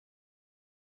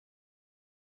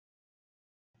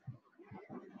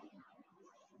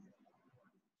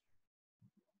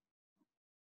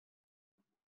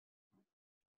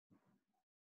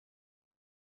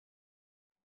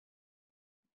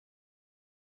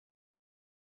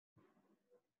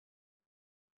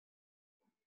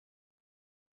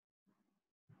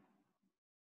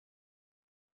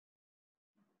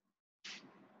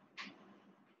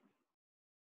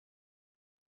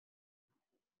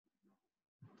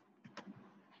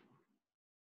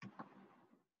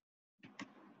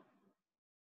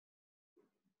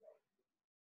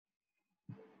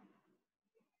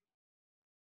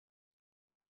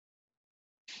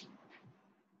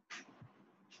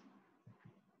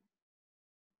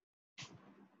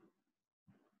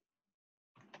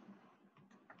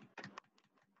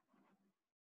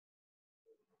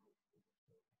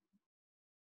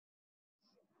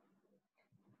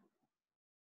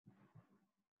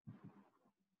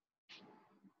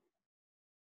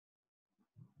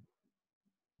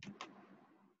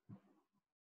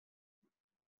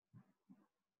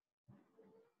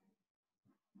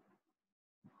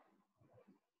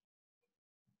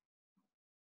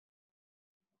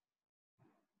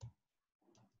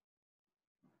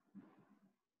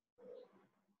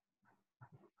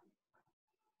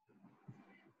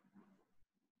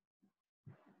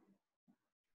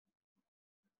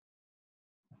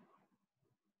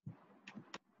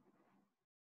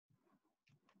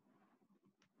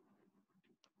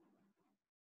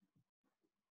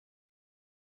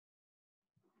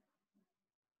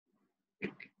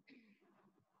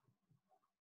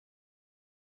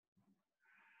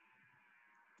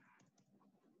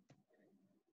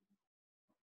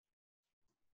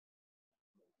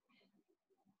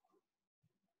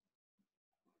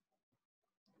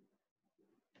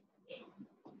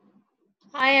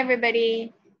Hi,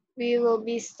 everybody. We will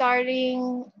be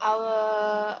starting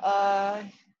our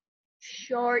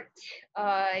short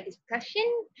discussion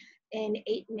in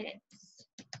 8 minutes.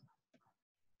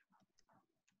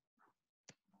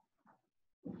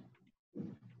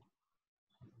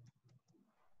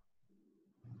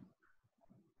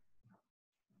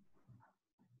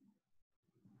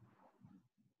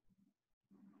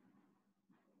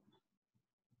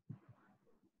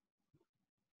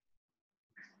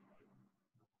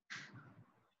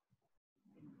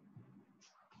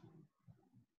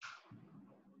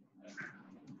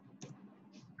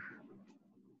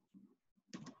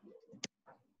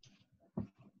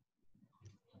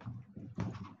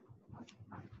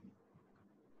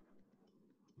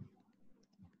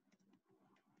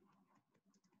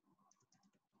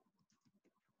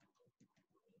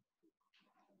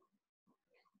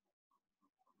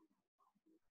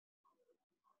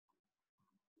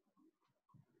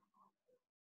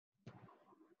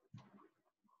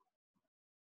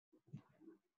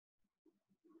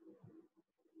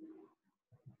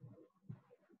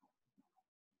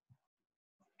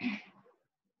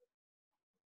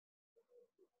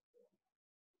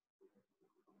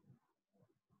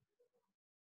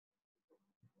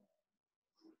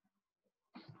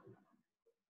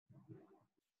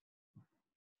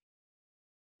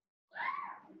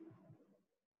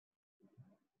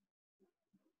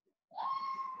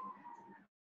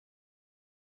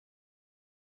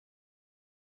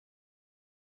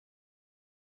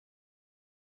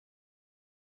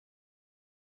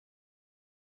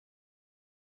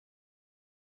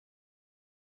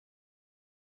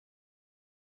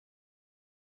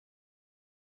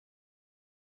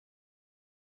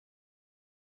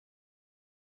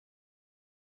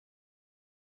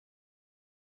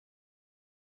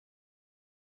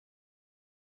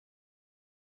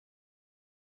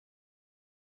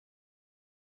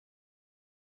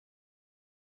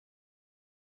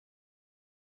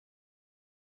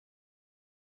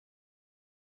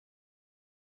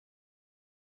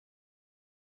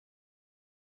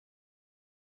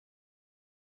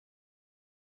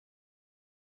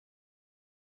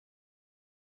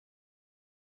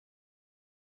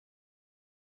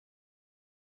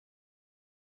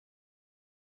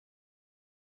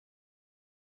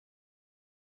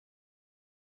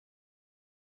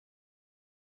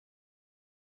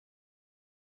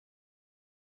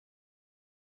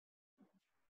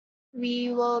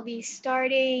 We will be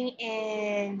starting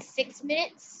in 6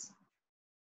 minutes.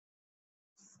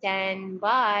 Stand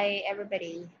by,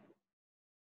 everybody.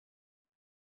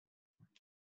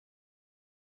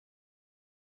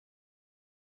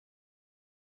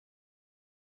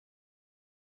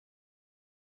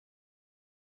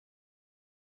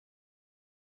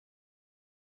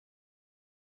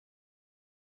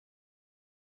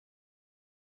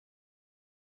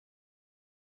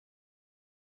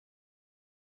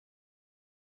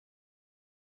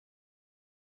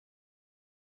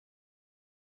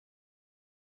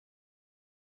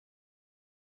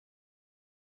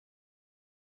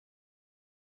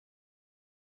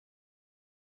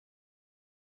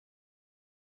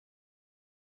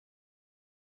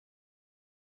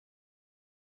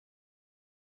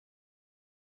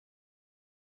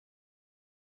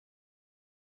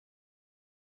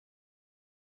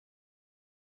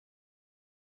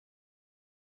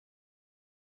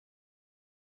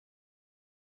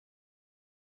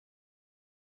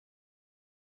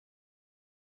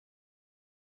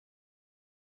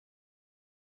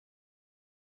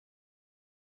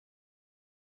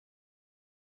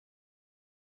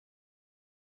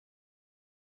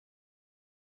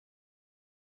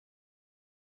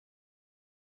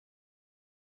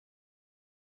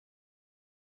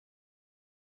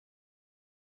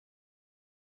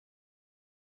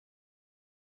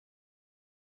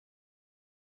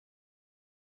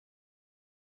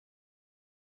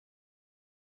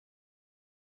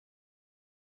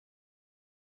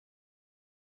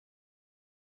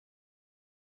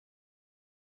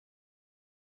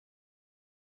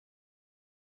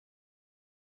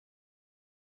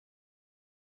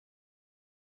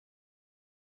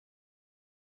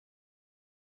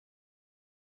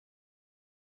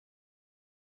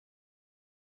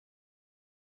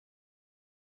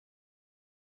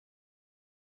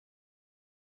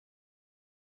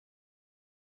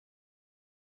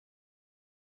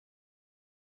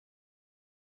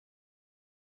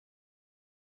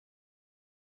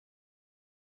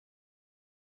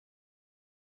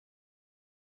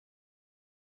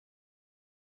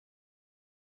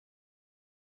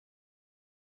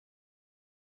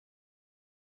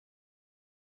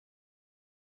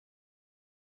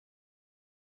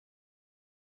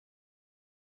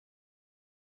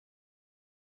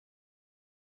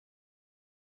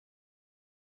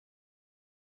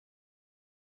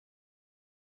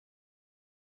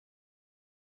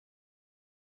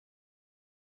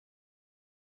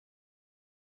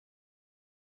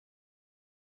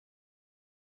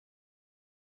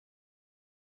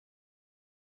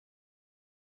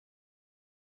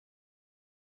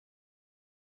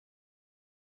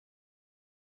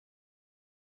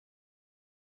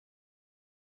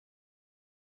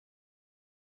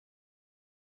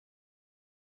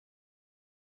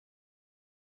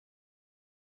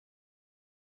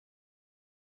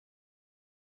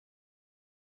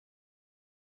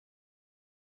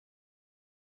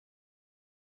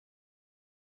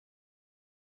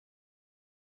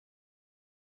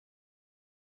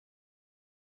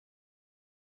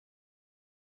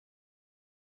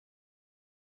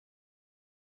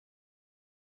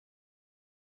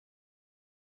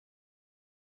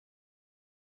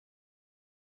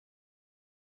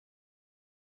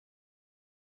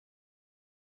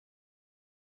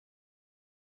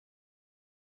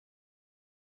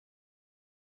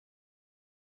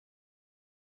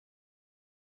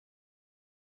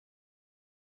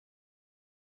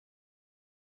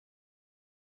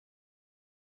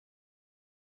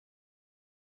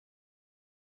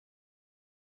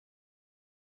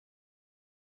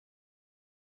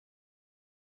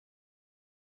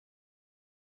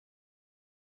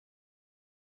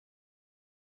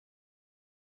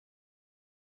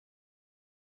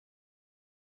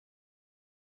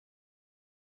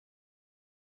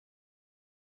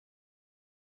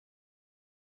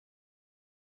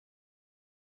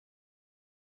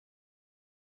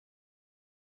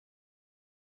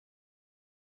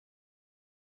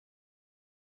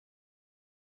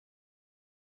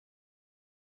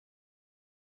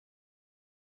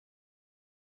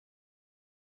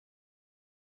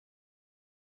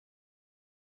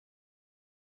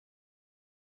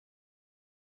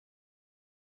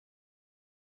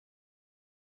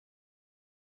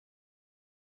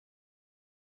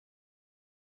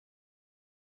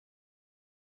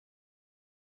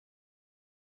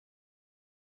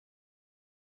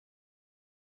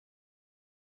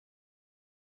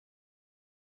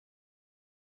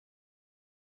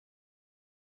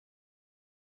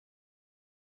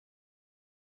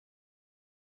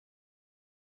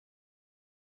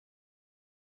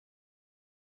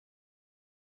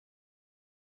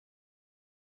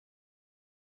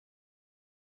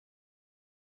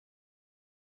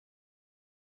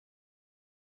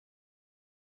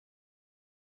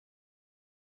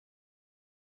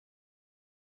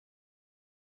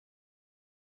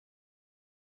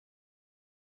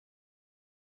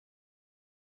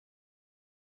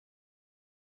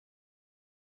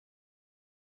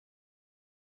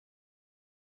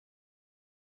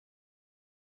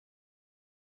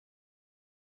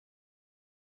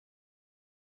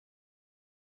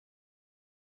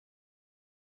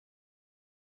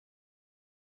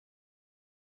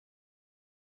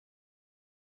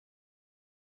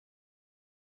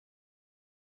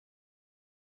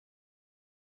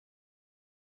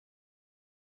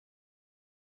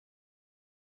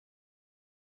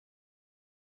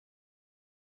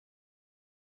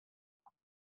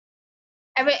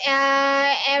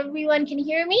 Everyone can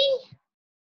hear me?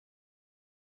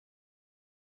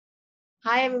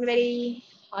 Hi, everybody.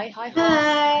 Hi.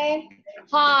 Hi.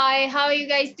 Hi, how are you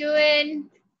guys doing?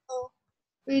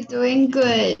 We're doing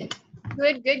good.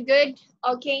 Good.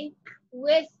 Okay.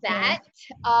 With that,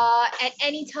 at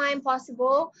any time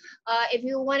possible, if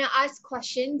you want to ask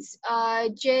questions,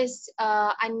 just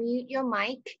unmute your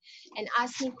mic and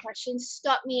ask me questions.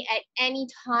 Stop me at any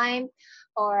time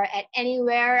or at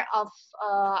anywhere of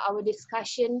our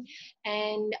discussion,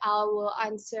 and I will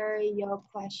answer your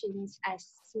questions as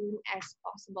soon as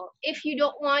possible. If you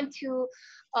don't want to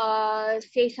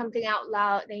say something out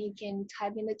loud, then you can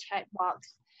type in the chat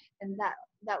box, and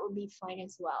that would be fine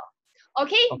as well.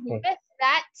 Okay, with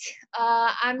that,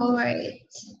 All right.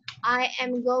 I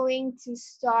am going to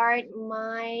start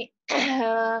my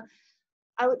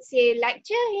I would say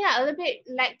lecture. Yeah, a little bit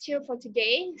lecture for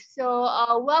today. So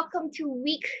welcome to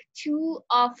week 2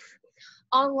 of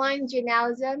online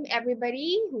journalism,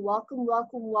 everybody. Welcome.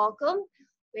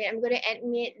 Wait, I'm gonna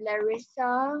admit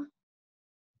Larissa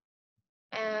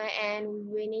and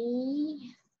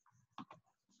Winnie.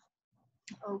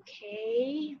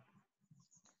 Okay.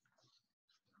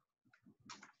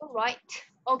 All right.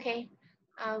 Okay.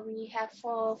 We have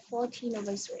 14 of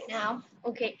us right now.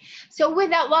 Okay. So with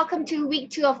that, welcome to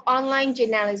week 2 of online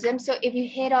journalism. So if you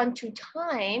head on to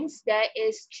Times, there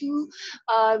is 2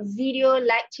 video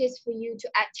lectures for you to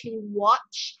actually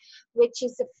watch, which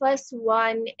is the first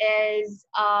one is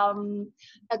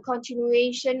a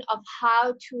continuation of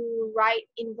how to write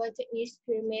inverted news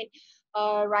pyramid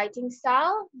writing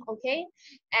style. Okay.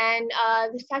 And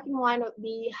the second one would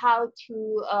be how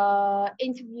to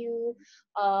interview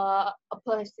a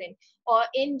person. Or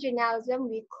in journalism,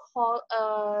 we call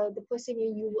the person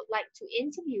you would like to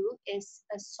interview is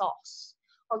a source.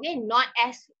 Okay, not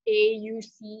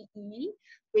SAUCE,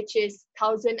 which is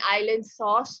Thousand Island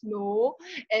source. No,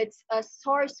 it's a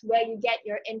source where you get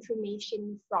your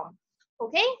information from.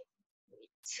 Okay,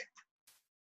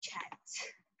 chat.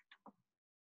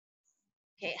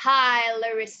 Okay, hi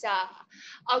Larissa.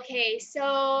 Okay,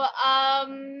 so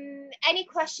any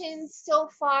questions so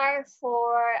far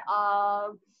for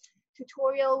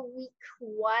tutorial week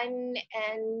 1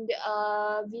 and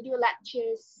video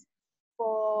lectures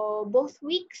for both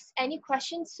weeks? Any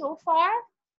questions so far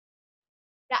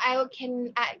that I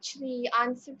can actually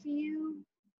answer for you?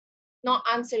 Not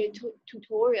answer the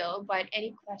tutorial, but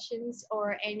any questions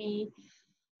or any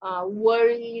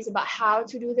worries about how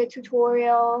to do the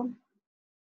tutorial?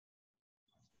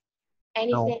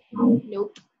 Anything?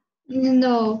 Nope.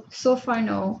 No, so far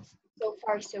no. So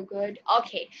far, so good.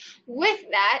 Okay, with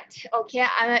that, okay,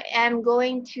 I am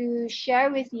going to share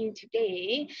with you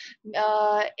today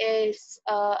is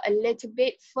a little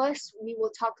bit. First, we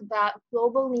will talk about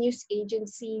global news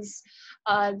agencies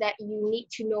that you need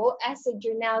to know as a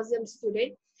journalism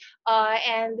student.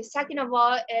 And the second of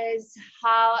all is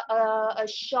how a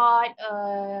short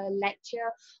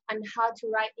lecture on how to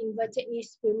write inverted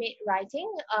news pyramid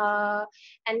writing.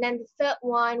 And then the third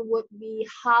one would be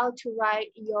how to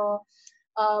write your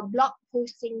blog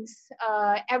postings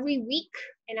every week.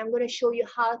 And I'm going to show you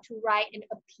how to write an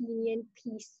opinion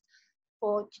piece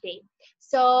for today.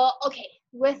 So, okay,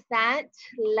 with that,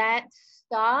 let's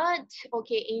start.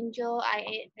 Okay, Angel,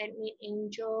 I admit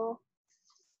Angel.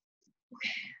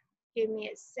 Okay, give me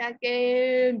a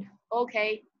second.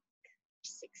 Okay,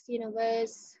 16 of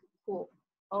us. Cool.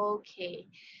 Okay,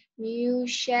 you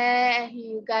share.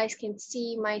 You guys can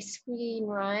see my screen,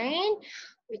 right?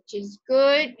 Which is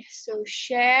good. So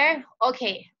share.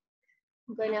 Okay,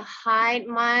 I'm gonna hide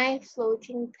my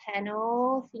floating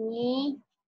panel thingy.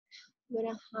 I'm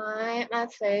gonna hide my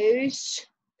face.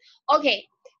 Okay,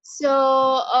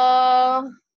 so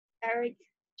Eric,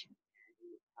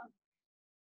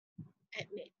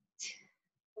 admit.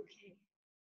 Okay,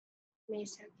 give me a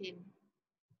second.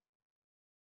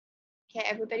 Okay,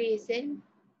 everybody is in.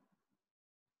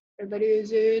 Everybody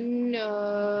is in.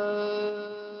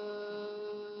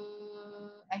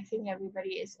 I think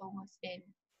everybody is almost in.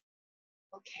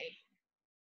 Okay.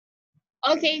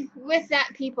 Okay, with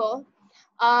that, people,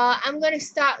 I'm gonna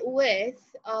start with.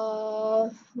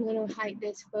 I'm gonna hide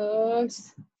this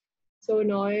first. So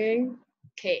annoying.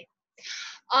 Okay.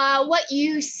 What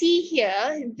you see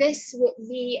here, this would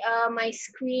be my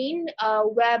screen,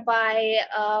 whereby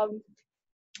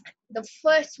The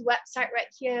first website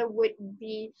right here would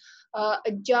be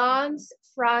Agence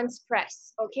France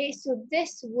Presse. Okay, so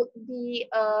this would be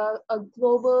a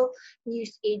global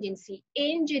news agency.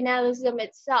 In journalism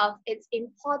itself, it's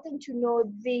important to know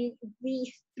the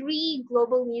three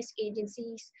global news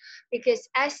agencies, because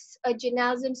as a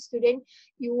journalism student,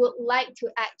 you would like to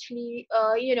actually,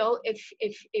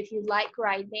 if you like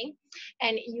writing,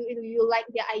 and you like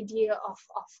the idea of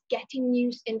getting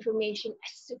news information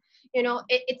as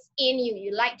it's in you.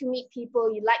 You like to meet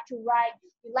people, you like to write,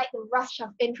 you like the rush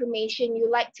of information, you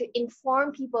like to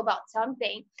inform people about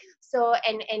something. So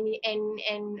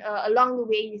along the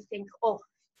way you think, oh,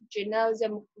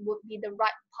 journalism would be the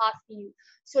right path for you.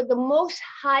 So the most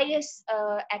highest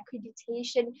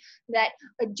accreditation that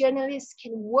a journalist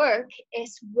can work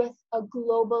is with a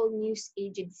global news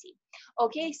agency.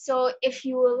 Okay, so if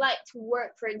you would like to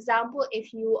work, for example,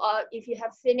 if you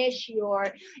have finished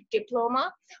your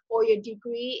diploma or your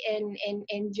degree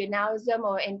in journalism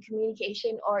or in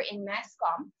communication or in mass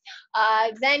comm,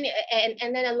 then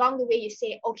then along the way you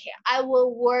say, okay, I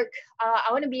will work, I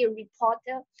want to be a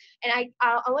reporter, and I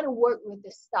want to work with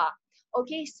the Star.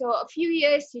 Okay, so a few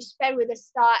years you spend with the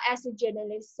Star as a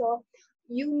journalist, so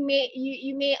you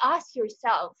may ask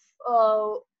yourself,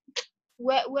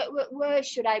 where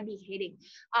should I be heading?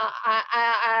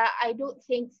 I don't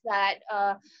think that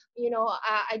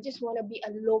I just want to be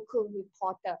a local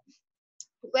reporter.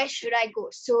 Where should I go?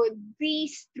 So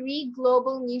these three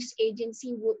global news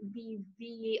agency would be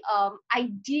the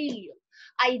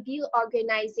ideal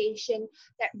organization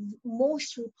that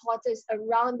most reporters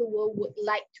around the world would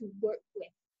like to work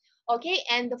with. Okay,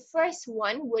 and the first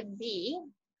one would be,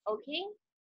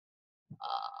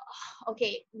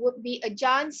 okay, would be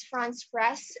Agence France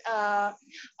Presse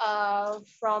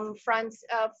from France,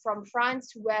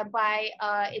 whereby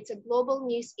it's a global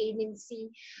news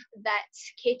agency that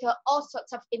cater all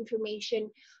sorts of information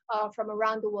from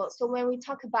around the world. So when we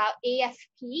talk about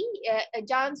AFP,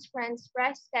 Agence France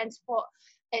Presse stands for,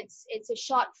 it's a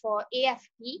short for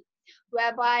AFP,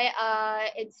 whereby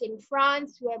it's in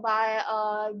France, whereby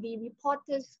the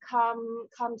reporters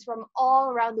comes from all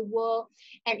around the world,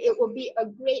 and it will be a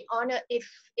great honor if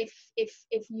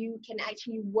you can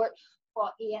actually work for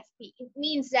AFP. It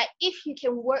means that if you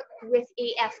can work with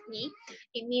AFP,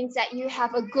 it means that you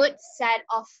have a good set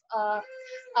of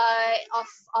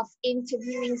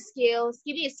interviewing skills.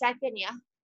 Give me a second, yeah.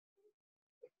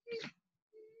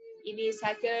 Give me a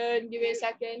second. Give me a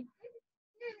second.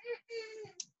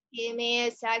 Give me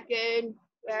a second.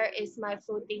 Where is my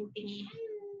floating thingy?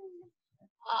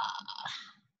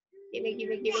 Give me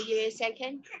a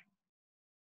second.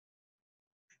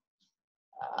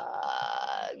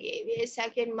 Give me a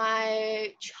second.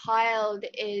 My child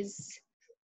is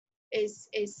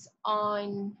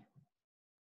on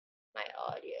my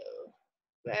audio.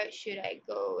 Where should I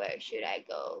go? Where should I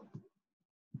go?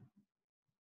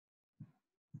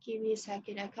 Give me a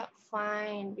second. I can't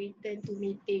find return to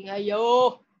meeting.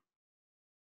 Ayo.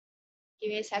 Give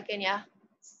me a second, yeah.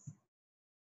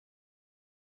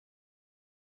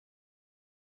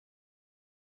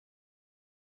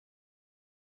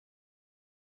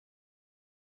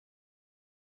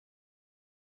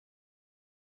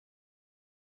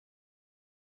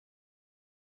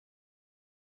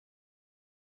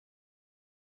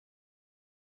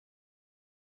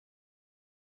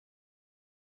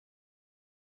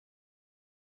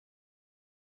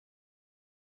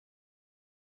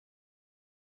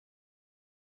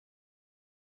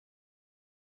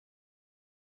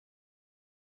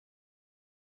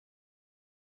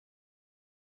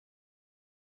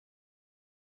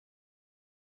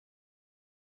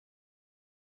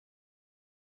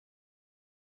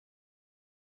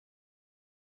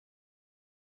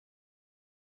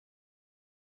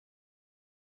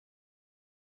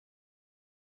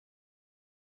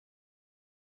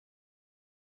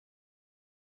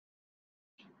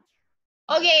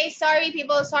 Okay, sorry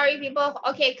people.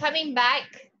 Okay, coming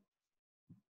back.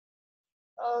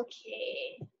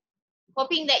 Okay.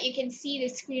 Hoping that you can see the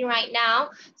screen right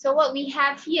now. So what we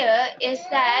have here is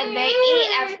that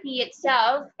the AFP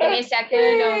itself, give me a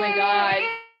second, oh my God.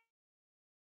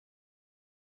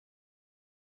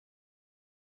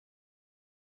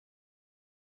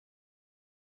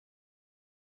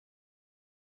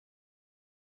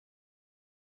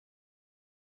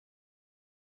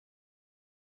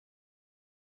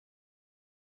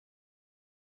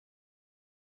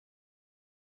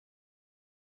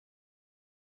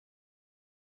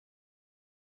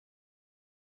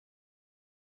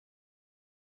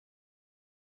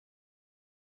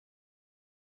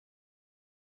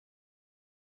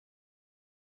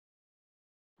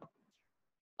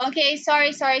 Okay,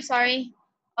 sorry.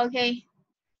 Okay.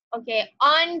 Okay,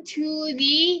 on to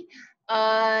the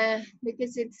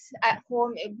because it's at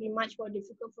home, it'd be much more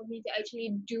difficult for me to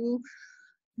actually do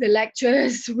the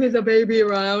lectures with a baby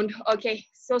around. Okay,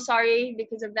 so sorry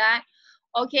because of that.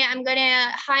 Okay, I'm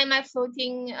gonna hide my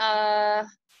floating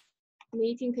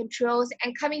meeting controls,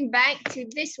 and coming back to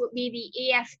this would be the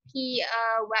AFP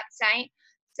website.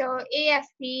 So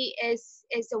AFP is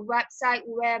a website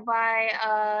whereby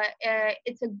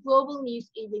it's a global news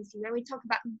agency. When we talk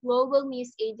about global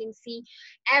news agency,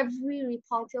 every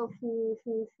reporter who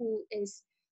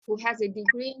has a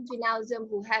degree in journalism,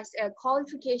 who has a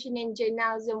qualification in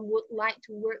journalism, would like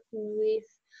to work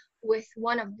with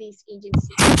one of these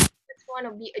agencies. It's one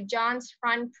of the Agence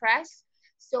France-Presse.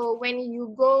 So when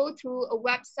you go to a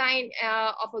website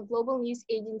of a global news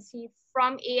agency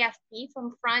from AFP,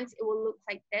 from France, it will look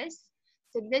like this.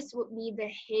 So this would be the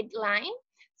headline.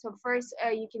 So first,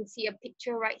 you can see a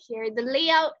picture right here. The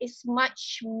layout is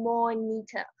much more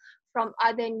neater from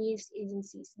other news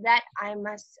agencies. That I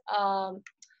must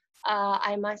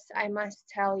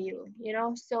tell you. You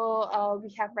know, so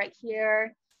we have right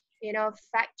here, you know,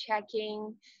 fact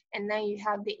checking, and then you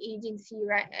have the agency,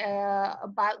 right,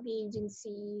 about the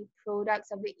agency,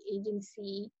 products of the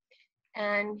agency,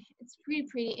 and it's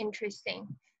pretty interesting.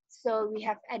 So we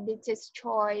have editor's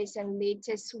choice and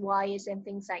latest wires and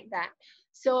things like that.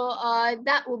 So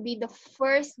that will be the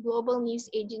first global news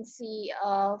agency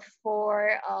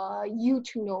for you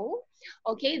to know.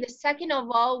 Okay, the second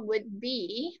of all would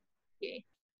be, okay,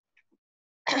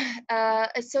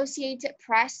 Associated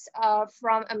Press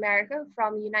from America,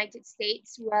 from United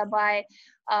States, whereby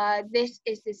this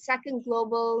is the second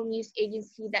global news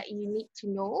agency that you need to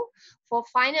know. For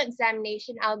final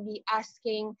examination, I'll be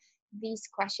asking these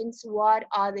questions. What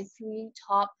are the 3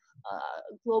 top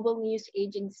global news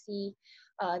agency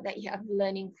that you have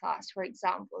learning class, for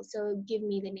example? So give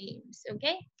me the names,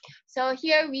 okay? So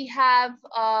here we have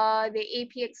the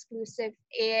AP exclusive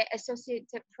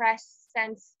Associated Press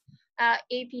stands.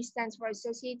 AP stands for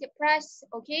Associated Press.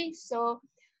 Okay, so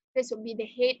this would be the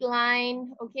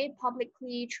headline. Okay,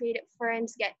 publicly traded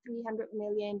firms get 300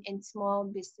 million in small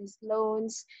business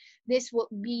loans. This would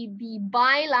be the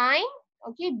byline.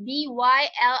 Okay,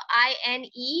 BYLINE,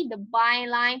 the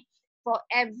byline for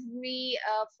every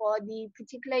for the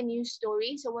particular news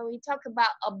story. So when we talk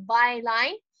about a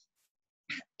byline,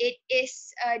 it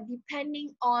is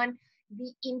depending on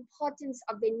the importance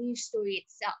of the news story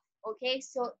itself. Okay,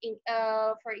 so in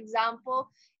for example,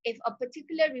 if a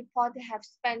particular reporter have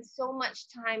spent so much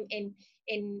time in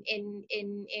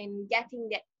getting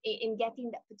that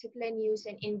particular news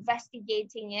and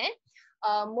investigating it,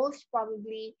 most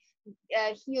probably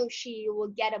he or she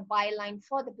will get a byline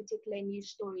for the particular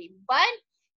news story. But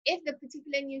if the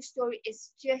particular news story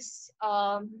is just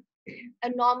a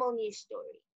normal news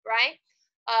story, right?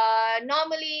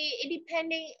 Normally it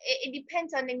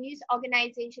depends on the news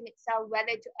organization itself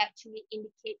whether to actually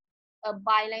indicate a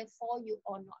byline for you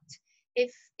or not.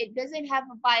 If it doesn't have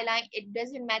a byline, it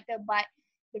doesn't matter, but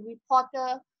the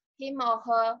reporter, him or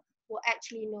her, will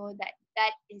actually know that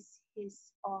that is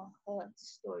his or her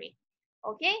story.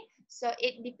 Okay, so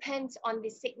it depends on the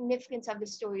significance of the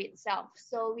story itself.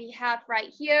 So we have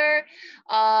right here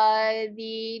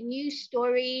the news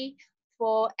story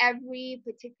for every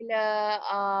particular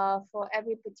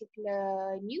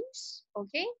news.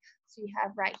 Okay, so you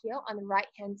have right here on the right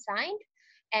hand side,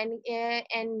 and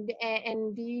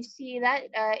do you see that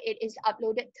it is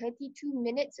uploaded 32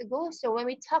 minutes ago? So when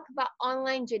we talk about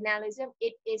online journalism,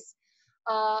 it is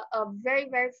a very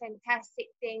fantastic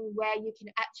thing where you can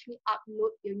actually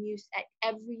upload your news at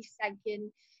every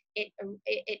second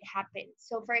it happens.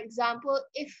 So for example,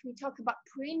 if we talk about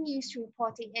print news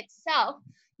reporting itself,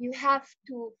 you have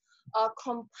to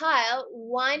compile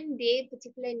one day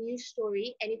particular news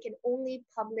story, and you can only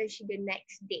publish the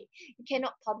next day. You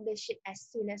cannot publish it as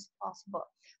soon as possible.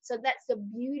 So that's a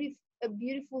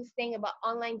beautiful thing about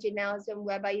online journalism,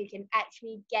 whereby you can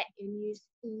actually get your news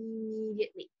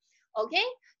immediately. Okay,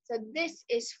 so this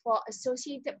is for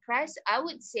Associated Press. I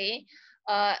would say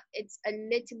it's a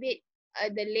little bit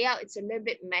the layout, it's a little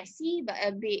bit messy, but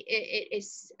it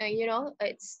is you know,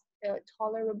 it's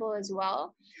tolerable as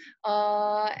well.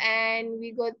 And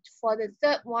we go for the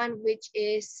third one, which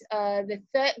is the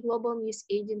third global news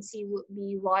agency would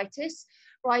be Reuters.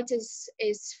 Reuters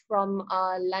is from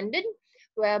London,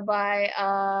 whereby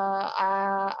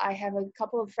I have a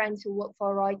couple of friends who work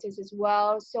for Reuters as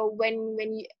well. So when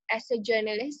you, as a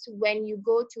journalist, when you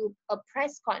go to a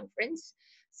press conference,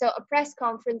 so a press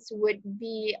conference would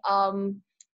be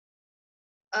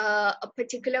a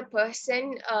particular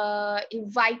person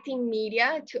inviting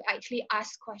media to actually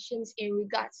ask questions in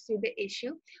regards to the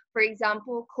issue. For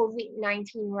example,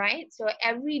 COVID-19, right? So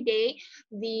every day,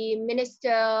 the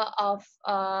Minister of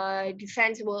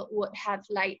Defense would have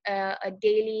like a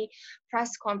daily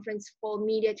press conference for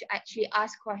media to actually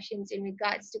ask questions in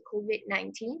regards to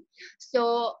COVID-19.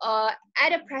 So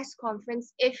at a press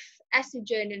conference, if as a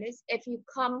journalist, if you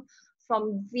come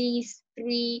from these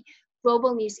three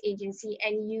global news agency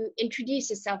and you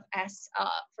introduce yourself as,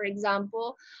 for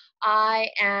example,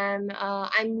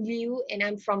 I'm Liu and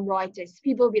I'm from Reuters.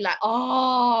 People will be like,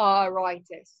 oh,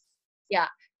 Reuters. Yeah,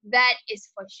 that is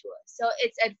for sure. So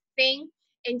it's a thing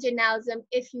in journalism.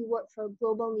 If you work for a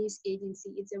global news agency,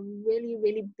 it's a really,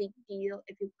 really big deal.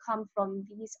 If you come from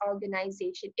these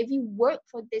organizations, if you work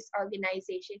for this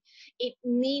organization, it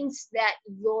means that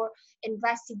your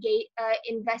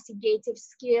investigative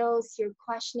skills, your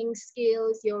questioning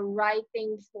skills, your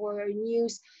writing for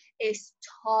news is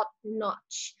top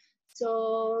notch.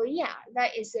 So yeah,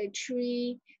 that is a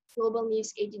three global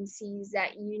news agencies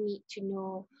that you need to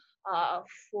know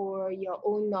for your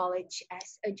own knowledge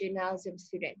as a journalism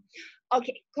student.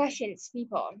 Okay, questions,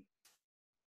 people.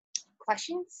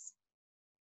 Questions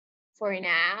for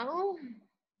now.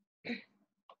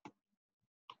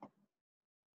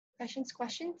 Questions.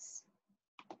 Questions.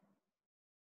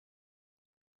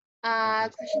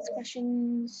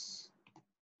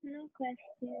 No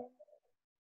question.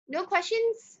 No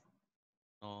questions?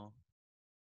 No.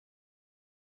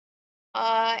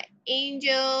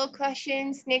 Angel,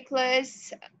 questions.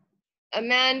 Nicholas,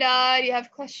 Amanda, do you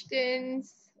have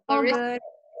questions? All Larissa, good.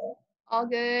 all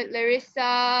good.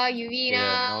 Larissa, Yeah,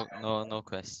 Yuvina, no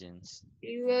questions.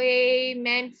 Ray,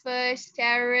 Manfus, All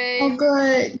Taryn,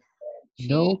 good.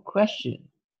 No question.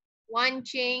 Wan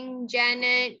Ching,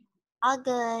 Janet, All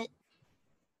good.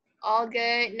 all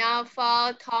good.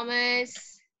 Naufal,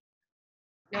 Thomas.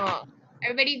 No,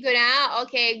 everybody good now?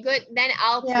 Okay, good. Then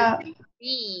I'll Yeah.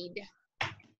 proceed.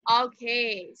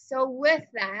 Okay, so with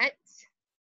that,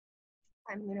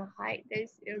 I'm gonna hide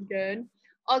this again.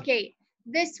 Okay,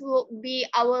 this will be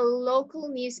our local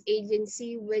news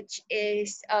agency, which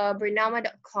is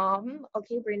Bernama.com.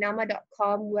 Okay,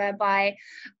 Bernama.com, whereby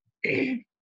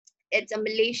it's a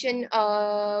Malaysian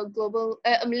a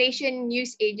Malaysian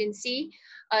news agency.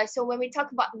 So when we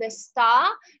talk about the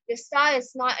Star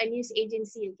is not a news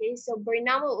agency. Okay, so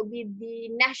Bernama will be the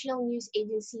national news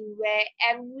agency where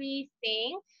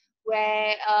everything,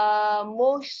 where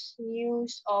most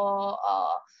news or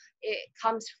it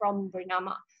comes from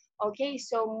Bernama. Okay,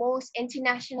 so most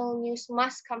international news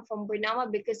must come from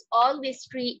Bernama because all these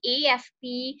three,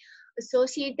 AFP,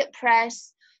 Associated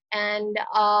Press, and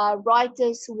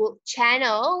Reuters will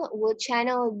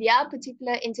channel their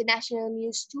particular international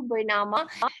news to Bernama,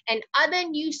 and other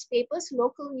newspapers,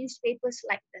 local newspapers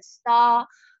like the Star,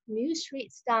 News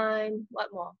Straits Time,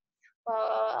 what more?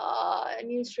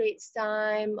 News Straits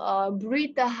Time,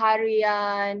 Berita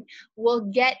Harian will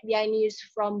get their news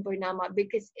from Bernama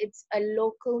because it's a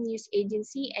local news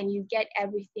agency and you get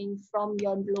everything from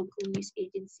your local news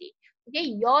agency. Okay,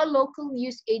 your local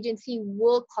news agency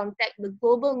will contact the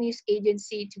global news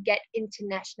agency to get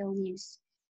international news.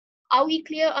 Are we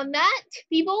clear on that,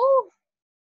 people?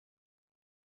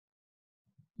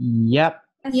 Yep.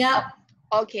 Yep.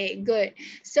 Okay, good.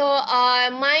 So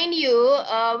mind you,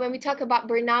 when we talk about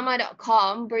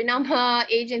Bernama.com, Bernama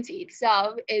agency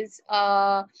itself is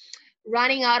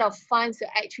running out of funds to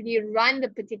actually run the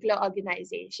particular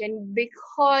organization,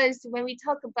 because when we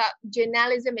talk about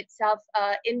journalism itself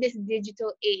in this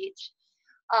digital age,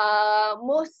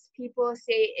 most people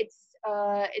say it's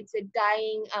a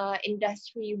dying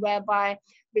industry, whereby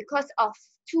because of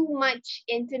too much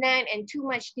internet and too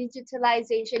much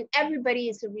digitalization, everybody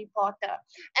is a reporter.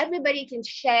 Everybody can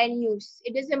share news.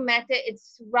 It doesn't matter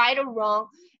it's right or wrong.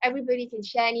 Everybody can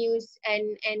share news,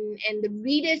 and the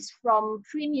readers from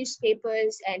free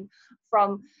newspapers and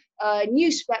from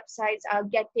news websites are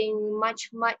getting much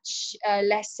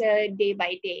lesser day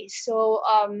by day. So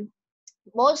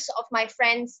most of my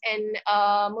friends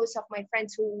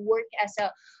who work as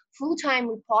a full-time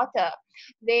reporter,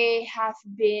 they have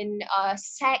been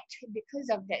sacked because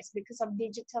of this, because of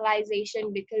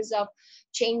digitalization, because of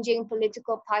changing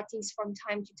political parties from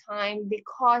time to time,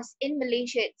 because in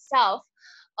Malaysia itself,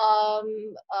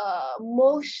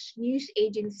 most news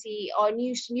agency or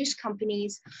news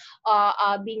companies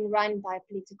are being run by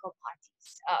political parties.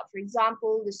 For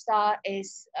example, the Star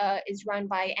is run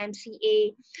by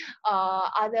MCA.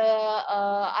 Other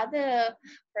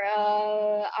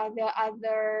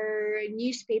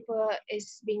newspaper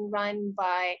is being run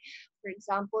by, for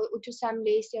example, Utusan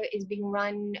Malaysia is being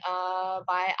run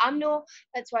by UMNO.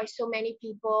 That's why so many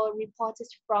people, reporters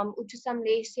from Utusan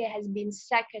Malaysia has been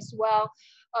sacked as well.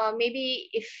 Maybe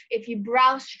if you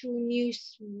browse through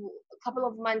news a couple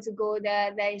of months ago,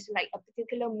 there is like a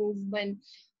particular movement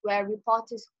where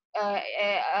reporters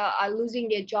are losing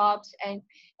their jobs, and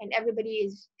everybody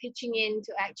is pitching in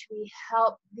to actually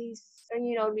help these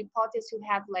reporters who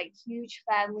have like huge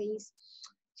families,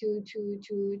 to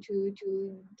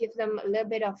give them a little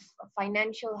bit of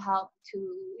financial help, to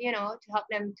help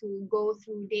them to go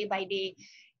through day by day,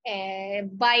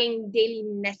 buying daily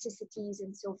necessities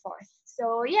and so forth.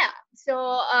 So yeah,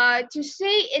 so to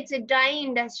say it's a dying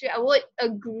industry, I would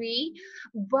agree,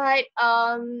 but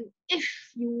if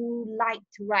you like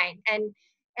to write, and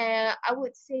I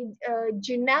would say with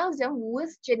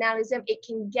journalism, it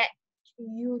can get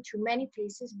you to many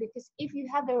places, because if you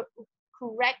have the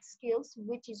correct skills,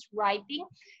 which is writing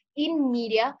in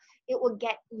media, it will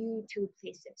get you to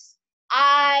places.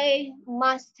 I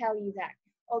must tell you that.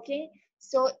 Okay.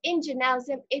 So in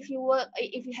journalism, if you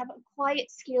have acquired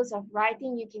skills of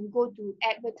writing, you can go to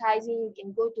advertising, you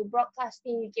can go to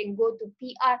broadcasting, you can go to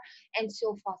PR and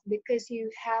so forth, because you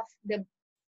have the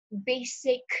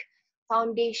basic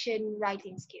foundation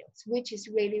writing skills, which is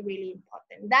really, really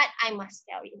important. That I must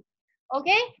tell you.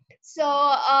 Okay, so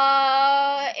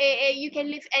you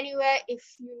can live anywhere if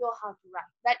you know how to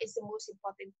write. That is the most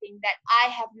important thing that I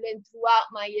have learned throughout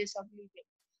my years of living.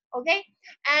 Okay,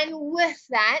 and with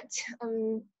that,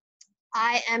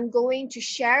 I am going to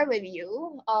share with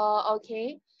you.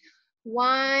 Okay,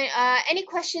 any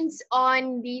questions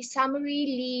on the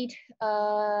summary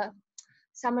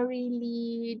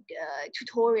lead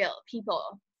tutorial,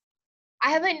 people? I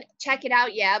haven't checked it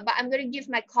out yet, but I'm gonna give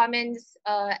my comments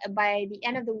by the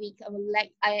end of the week. I will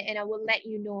let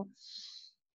you know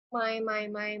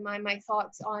my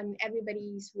thoughts on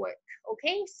everybody's work.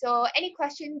 Okay, so any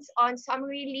questions on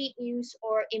summary, lead news,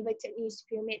 or invited news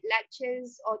pyramid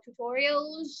lectures or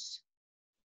tutorials?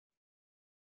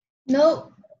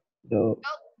 No. No.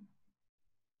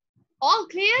 All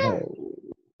clear? No.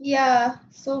 Yeah,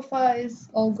 so far it's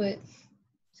all good.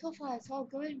 So far it's all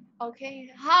good.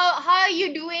 Okay, how are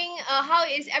you doing? How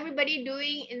is everybody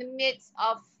doing in the midst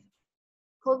of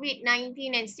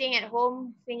COVID-19 and staying at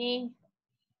home thingy?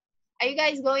 Are you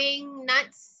guys going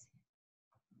nuts?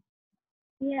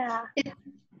 Yeah.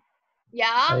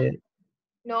 Yeah? Tired.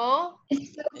 No?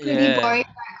 It's still pretty boring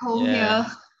back home Yeah.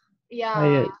 here. Yeah.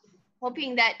 Tired.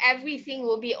 Hoping that everything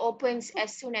will be open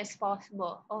as soon as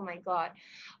possible. Oh my God.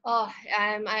 Oh,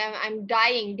 I'm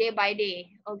dying day by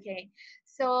day. Okay.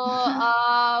 So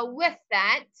with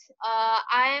that,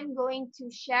 I am going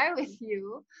to share with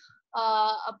you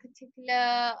a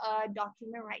particular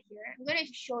document right here. I'm going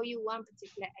to show you one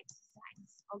particular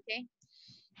exercise. Okay.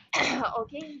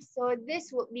 Okay, so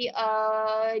this would be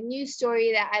a news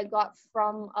story that I got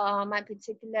from my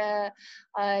particular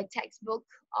textbook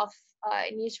of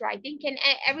news writing. Can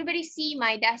everybody see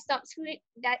my desktop screen?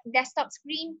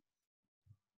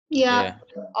 Yeah.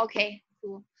 Okay,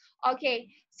 cool. Okay,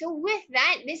 so with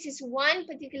that, this is one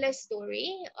particular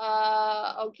story.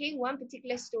 Okay, one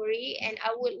particular story, and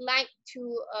I would like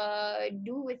to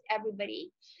do with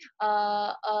everybody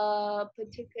a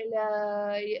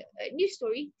particular news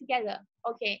story together.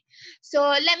 Okay, so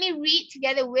let me read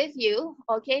together with you.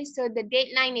 Okay, so the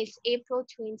deadline is April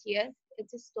 20th.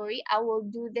 It's a story. I will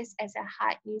do this as a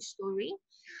hard news story.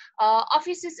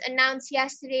 Officers announced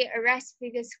yesterday arrest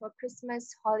figures for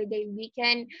Christmas holiday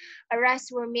weekend.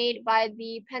 Arrests were made by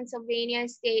the Pennsylvania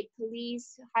State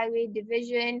Police Highway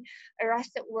Division.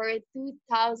 Arrested were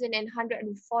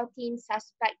 2,114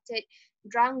 suspected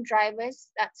drunk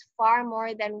drivers. That's far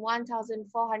more than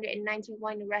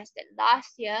 1,491 arrested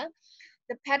last year.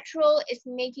 The patrol is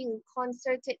making a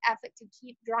concerted effort to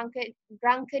keep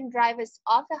drunken drivers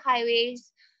off the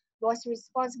highways. Was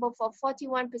responsible for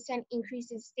 41% increase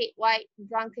in statewide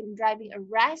drunken driving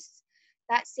arrests.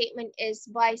 That statement is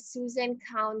by Susan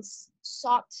Counts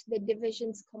Sott, the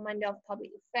division's commander of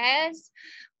public affairs.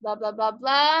 Blah, blah, blah,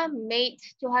 blah. Made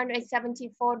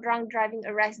 274 drunk driving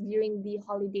arrests during the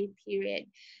holiday period.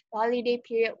 The holiday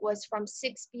period was from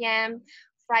 6 p.m.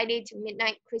 Friday to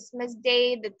midnight Christmas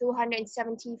Day. The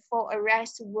 274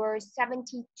 arrests were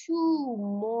 72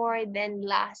 more than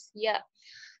last year.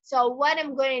 So what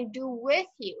I'm going to do with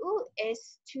you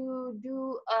is to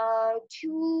do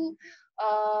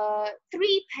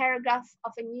three paragraphs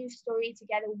of a news story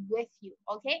together with you.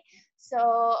 Okay,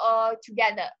 so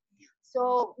together.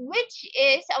 So which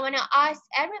is, I want to ask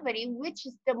everybody, which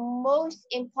is the most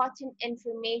important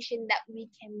information that we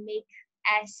can make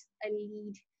as a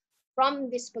lead from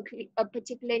this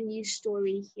particular news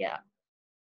story here?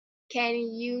 Can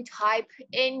you type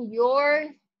in your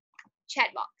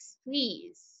chat box,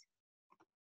 please?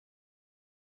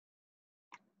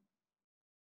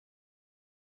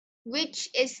 Which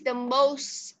is the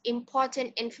most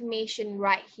important information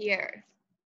right here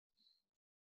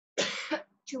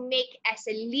to make as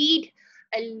a lead,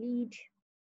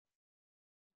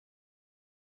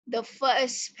 the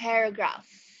first paragraph?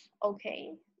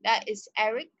 Okay, that is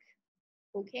Eric.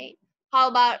 Okay, how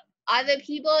about other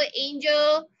people?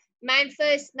 Angel,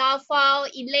 Manfus, Naufal,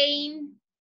 Elaine,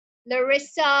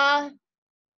 Larissa.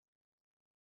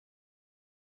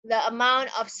 The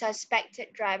amount of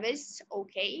suspected drivers.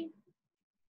 Okay.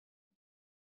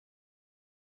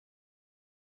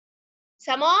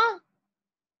 Some more?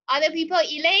 Other people?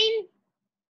 Elaine?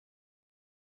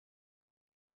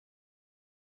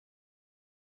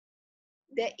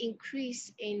 The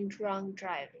increase in drunk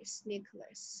drivers.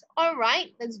 Nicholas. All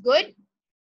right, that's good.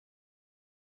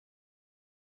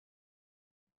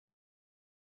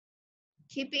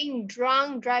 Keeping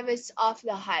drunk drivers off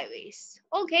the highways.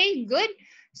 Okay, good.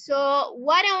 So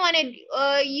what I wanted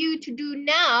you to do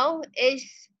now is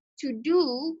to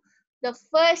do the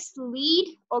first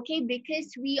lead, okay,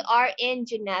 because we are in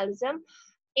journalism.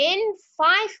 In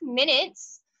 5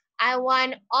 minutes, I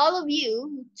want all of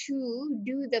you to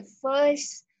do the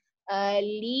first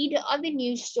lead of the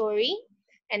news story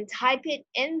and type it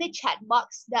in the chat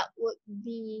box. That would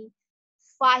be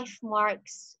 5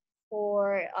 marks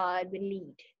for the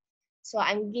lead. So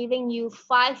I'm giving you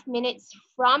 5 minutes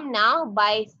from now.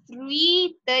 By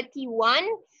 3:31,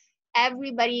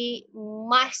 everybody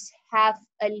must have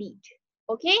a lead.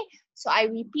 Okay, so I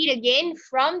repeat again,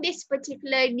 from this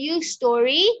particular news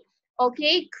story,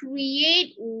 okay,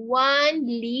 create one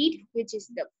lead, which is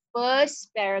the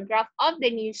first paragraph of the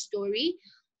news story,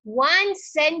 one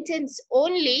sentence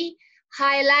only,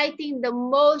 highlighting the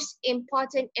most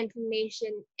important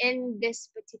information in this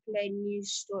particular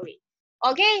news story.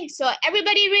 Okay, so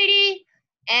everybody ready?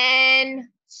 And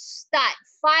start.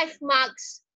 5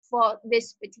 marks for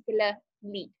this particular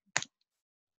lead.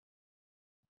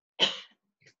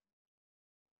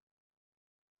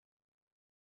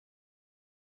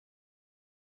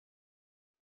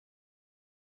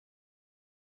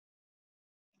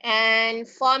 And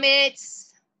 4 minutes.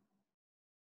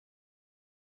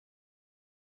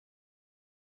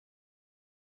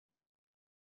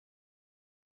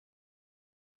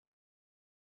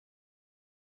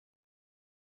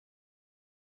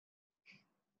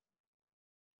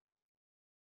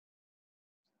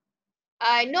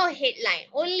 No headline,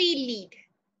 only lead.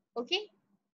 Okay,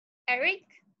 Eric?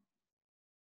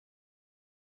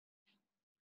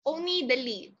 Only the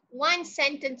lead, one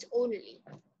sentence only.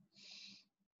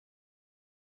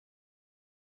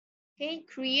 Okay,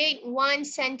 create one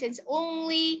sentence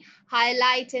only,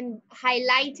 highlighting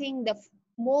the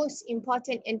most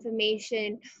important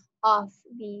information of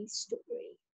the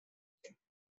story.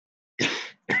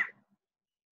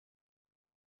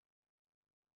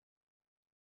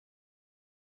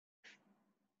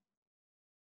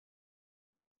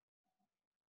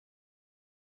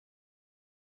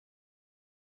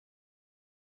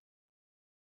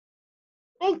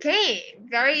 Okay,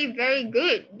 very, very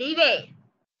good. Vive.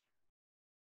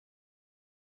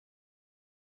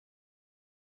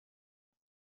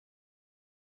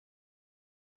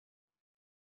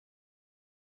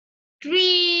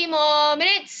 Three more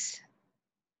minutes.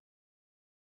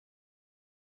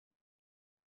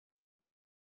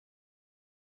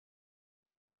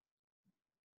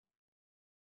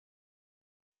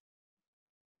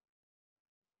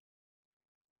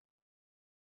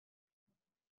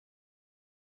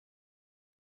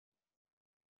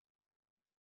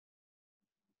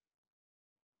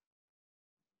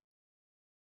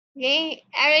 Okay,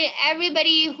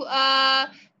 everybody,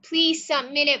 please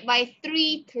submit it by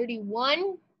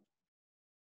 3:31.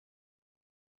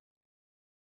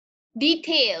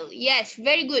 Detail, yes,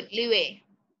 very good, Liwei,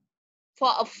 for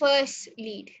a first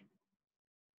lead.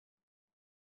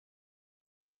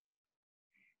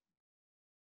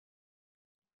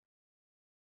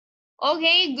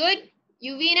 Okay, good.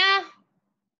 Yuvina?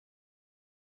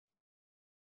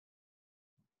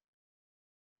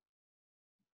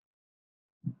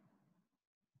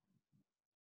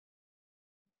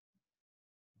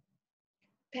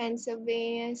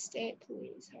 Pennsylvania State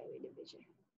Police Highway Division.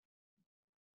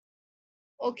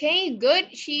 Okay, good.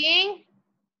 Xiying?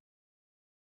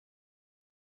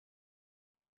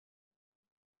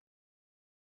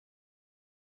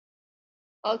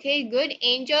 Okay, good.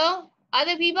 Angel.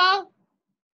 Other people?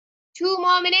 2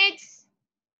 more minutes.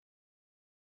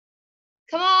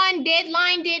 Come on,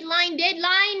 deadline, deadline,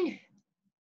 deadline.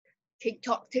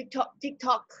 TikTok, TikTok,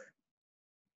 TikTok.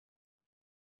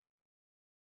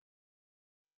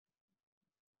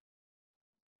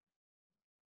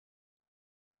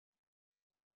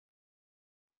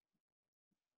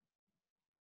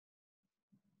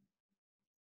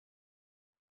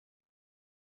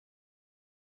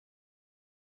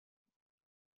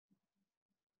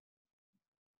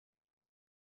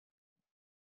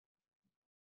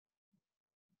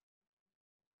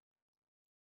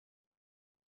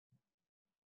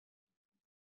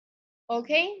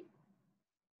 Okay,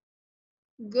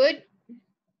 good.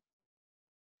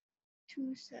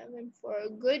 274.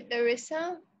 Good,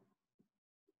 Larissa.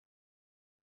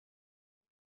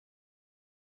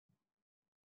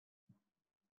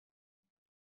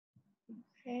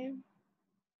 Okay.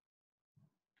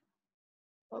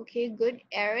 Okay, good,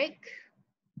 Eric.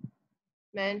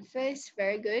 Memphis,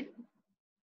 very good.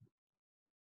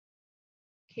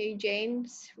 Okay,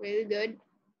 James, really good.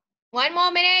 1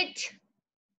 more minute.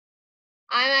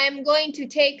 I'm going to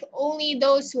take only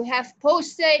those who have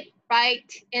posted right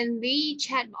in the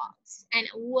chat box and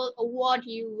will award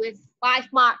you with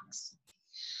 5 marks.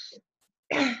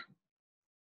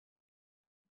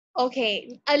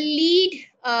 Okay, a lead,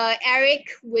 Eric,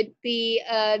 would be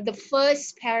the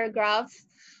first paragraph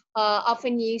of a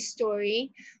news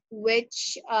story,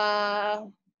 which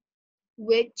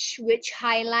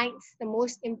highlights the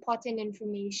most important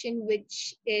information,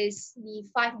 which is the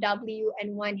 5W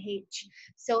and 1H.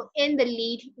 So in the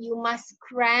lead, you must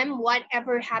cram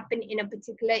whatever happened in a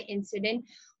particular incident,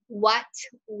 what,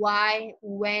 why,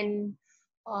 when,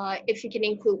 if you can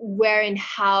include where and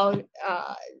how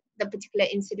the particular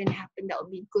incident happened, that would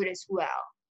be good as well.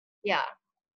 Yeah.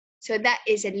 So that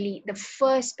is a lead. The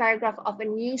first paragraph of a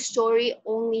news story,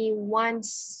 only 1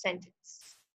 sentence.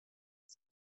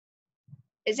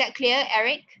 Is that clear,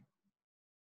 Eric?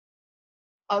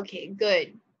 Okay,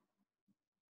 good.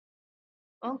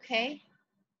 Okay.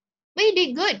 But you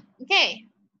did good. Okay.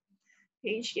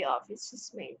 PhD office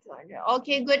is made to under.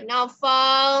 Okay, good. Now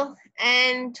Naufal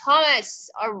and Thomas.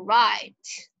 All right.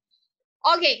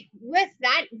 Okay, with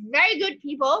that, very good,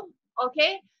 people.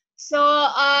 Okay. So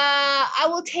I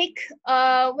will take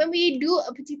when we do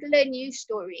a particular news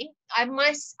story, I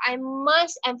must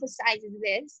emphasize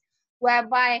this,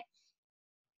 whereby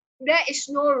there is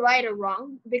no right or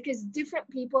wrong, because different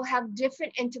people have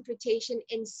different interpretation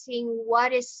in seeing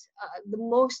what is the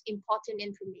most important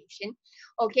information.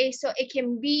 Okay, so it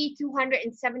can be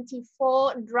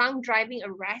 274 drunk driving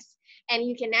arrests, and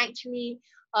you can actually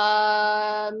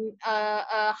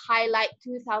highlight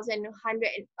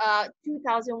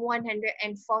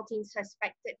 2,114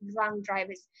 suspected drunk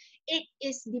drivers. It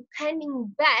is depending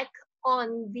back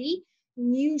on the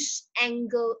news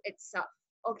angle itself.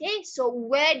 Okay, so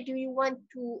how do you want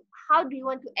to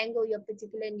angle your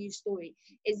particular news story?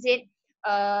 Is it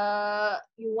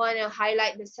you want to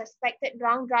highlight the suspected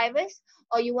drunk drivers,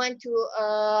 or you want to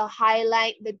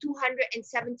highlight the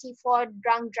 274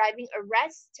 drunk driving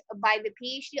arrests by the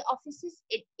PhD officers?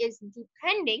 It is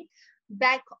depending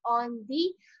back on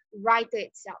the writer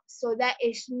itself. So there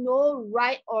is no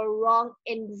right or wrong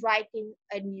in writing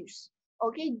a news.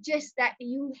 Okay, just that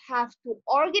you have to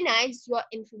organize your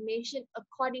information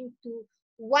according to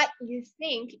what you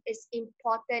think is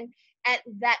important at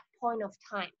that point of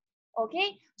time.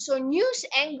 Okay, so news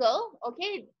angle,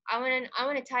 okay, I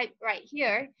want to type right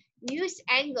here. News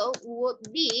angle would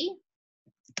be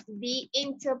the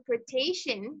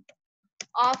interpretation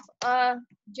of a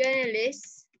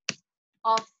journalist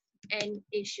of an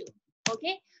issue.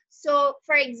 Okay, so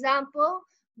for example,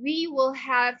 we will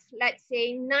have, let's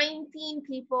say, 19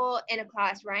 people in a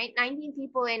class, right? 19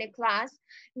 people in a class.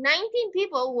 19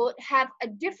 people would have a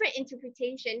different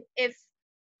interpretation. If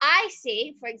I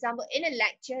say, for example, in a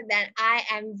lecture, that I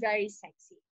am very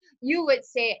sexy, you would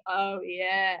say, oh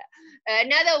yeah.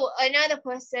 Another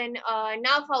person,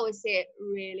 Nafa would say,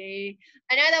 really?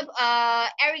 Another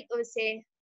Eric would say,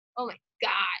 oh my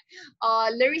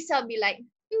god. Larissa would be like,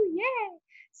 oh yeah.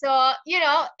 So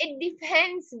it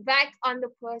depends back on the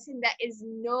person. There is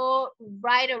no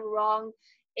right or wrong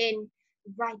in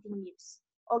writing news.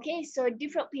 Okay, so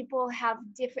different people have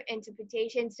different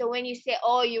interpretations. So when you say,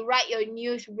 oh, you write your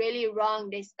news really wrong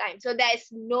this time, so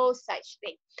there's no such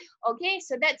thing. Okay,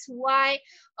 so that's why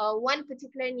one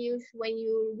particular news, when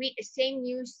you read the same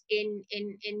news in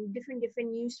different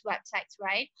news websites,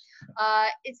 right,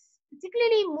 it's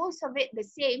particularly most of it the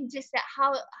same, just that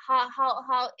how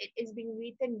it is being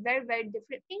written very, very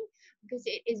differently, because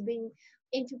it is being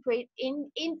interpreted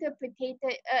in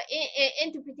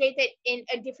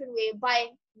a different way by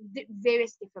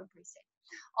various different persons.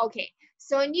 Okay,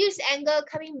 so news angle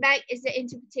coming back is the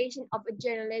interpretation of a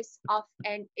journalist of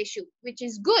an issue, which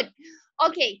is good.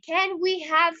 Okay, can we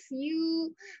have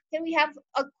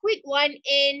a quick one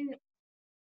in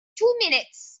 2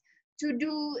 minutes to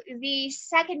do the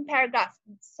second paragraph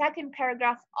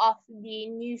of the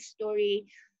news story,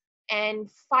 and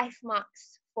 5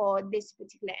 marks for this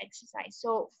particular exercise.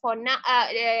 So for now,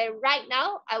 right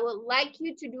now, I would like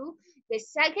you to do the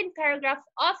second paragraph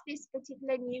of this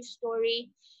particular news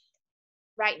story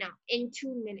right now in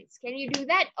 2 minutes. Can you do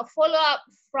that? A follow-up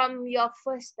from your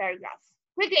first paragraph.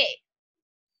 Quickly.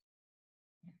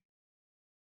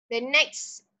 The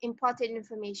next important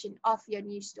information of your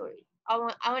news story. I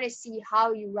want to see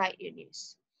how you write your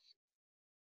news.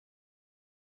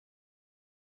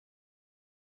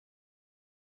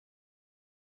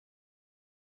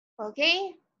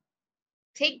 Okay.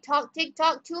 TikTok,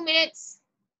 2 minutes.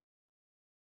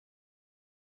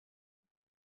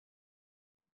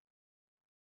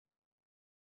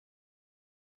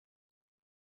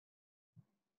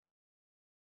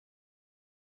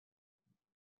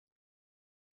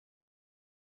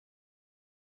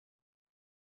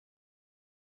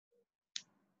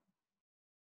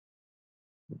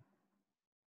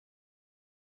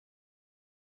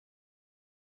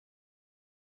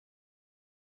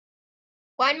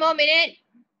 One more minute.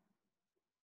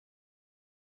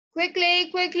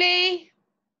 Quickly.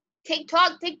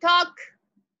 TikTok.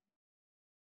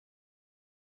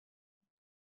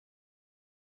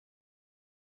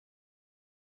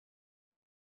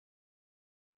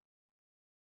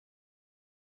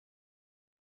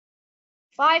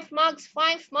 5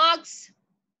 marks.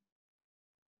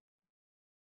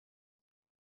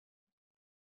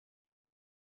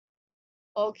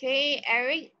 Okay,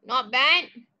 Eric, not bad.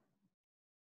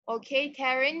 Okay,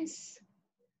 Terence,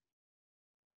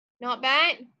 not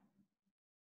bad.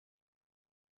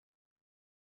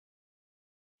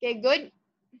 Okay, good.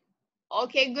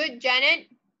 Okay, good, Janet.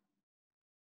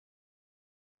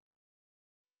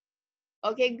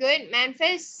 Okay, good,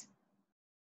 Memphis.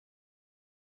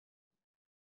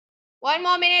 1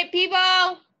 more minute, people.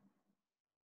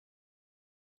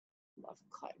 Of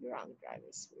caught drunk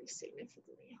drivers were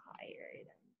significantly higher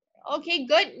than. Okay,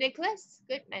 good, Nicholas.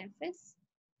 Good, Memphis.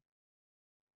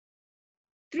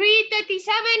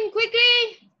 3:37,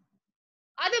 quickly.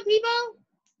 Other people.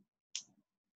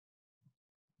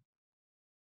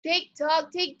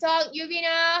 TikTok,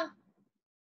 Yuvina.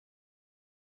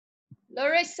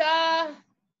 Larissa.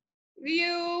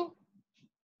 Ryu.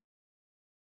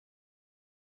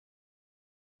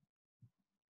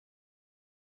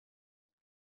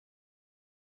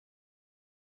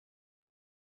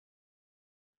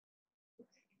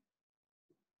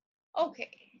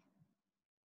 Okay.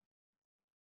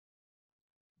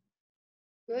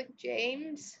 Good,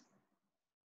 James.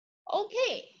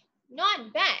 Okay,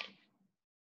 not bad.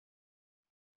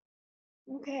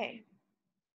 Okay.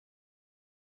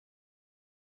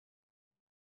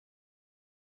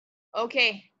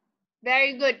 Okay,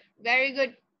 very good.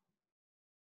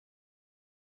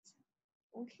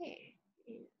 Okay.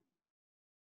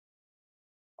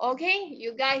 Okay,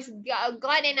 you guys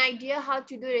got an idea how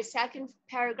to do the second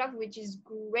paragraph, which is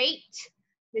great.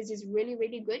 This is really,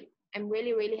 really good. I'm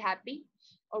really, really happy.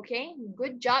 Okay,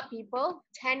 good job, people.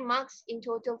 10 marks in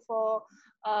total for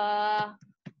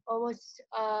almost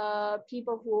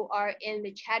people who are in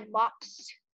the chat box,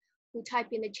 who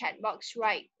type in the chat box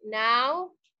right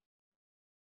now.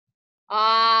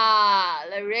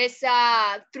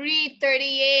 Larissa,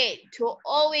 3:38 to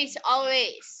always.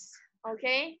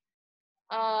 Okay.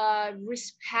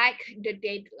 Respect the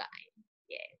deadline.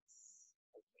 Yes.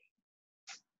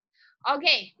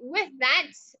 Okay, with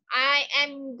that, I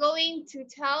am going to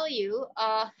tell you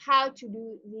how to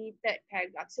do the third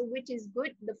paragraph. So which is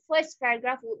good. The first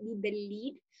paragraph would be the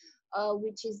lead,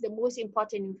 which is the most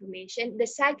important information. The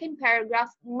second paragraph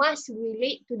must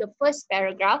relate to the first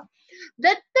paragraph.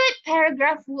 The third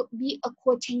paragraph would be a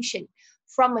quotation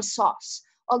from a source.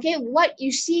 Okay, what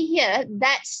you see here,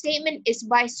 that statement is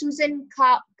by Susan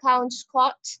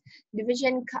Scott,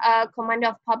 Division Commander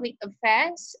of Public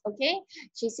Affairs. Okay,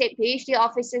 she said PhD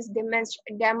officers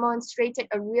demonstrated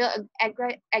a real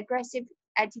aggressive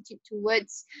attitude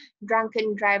towards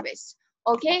drunken drivers.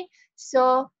 Okay,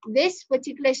 so this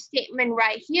particular statement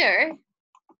right here,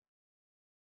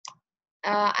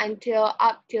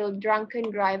 up till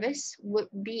drunken drivers, would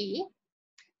be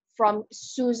from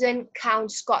Susan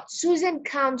Count Scott. Susan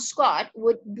Count Scott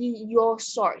would be your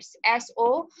source.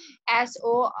 SOURCE.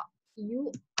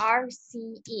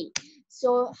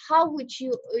 So how would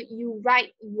you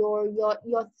write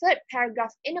your third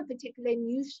paragraph in a particular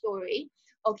news story?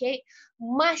 Okay,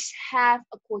 must have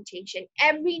a quotation.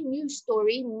 Every news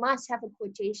story must have a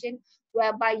quotation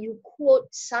whereby you quote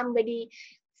somebody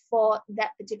for that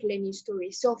particular news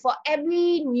story. So for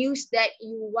every news that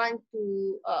you want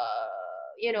to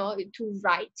to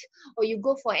write, or you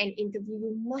go for an interview,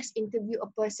 you must interview a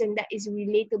person that is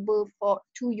relatable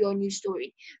to your news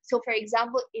story. So for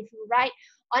example, if you write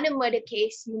on a murder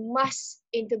case, you must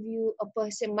interview a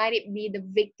person, might it be the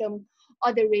victim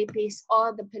or the rapist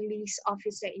or the police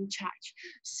officer in charge,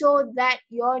 so that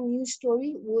your news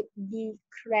story would be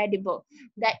credible,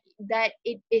 that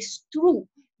it is true,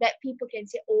 that people can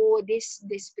say, oh, this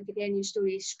particular news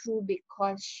story is true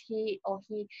because he or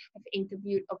he have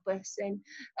interviewed a person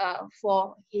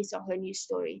for his or her news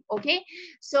story. Okay,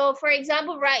 so for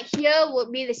example, right here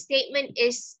would be the statement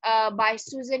is by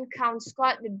Susan Count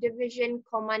Scott, the Division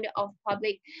Commander of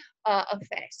Public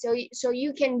Affairs. So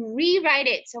you can rewrite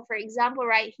it. So for example,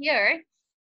 right here,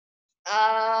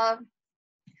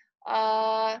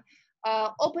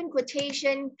 open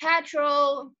quotation,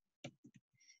 Patrol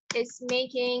is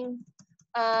making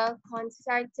a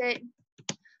concerted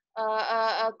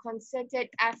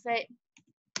effort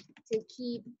to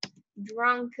keep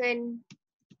drunken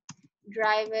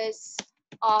drivers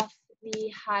off the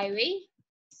highway.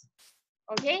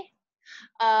 Okay,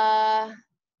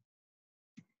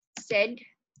 said,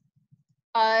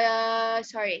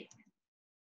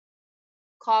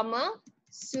 comma,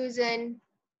 Susan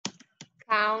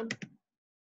Count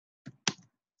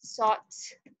Scott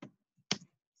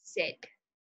said.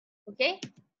 Okay,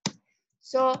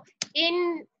 so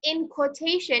in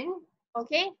quotation,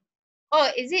 okay. Oh,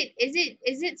 is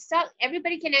it stuck?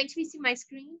 Everybody can actually see my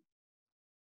screen.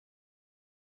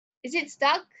 Is it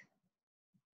stuck?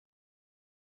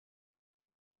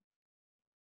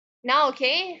 Now,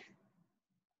 okay.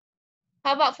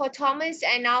 How about for Thomas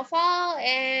and Alpha,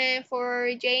 and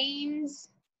for James?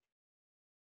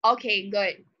 Okay,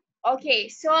 good. Okay,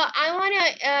 so I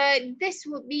wanna this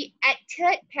would be at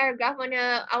third paragraph.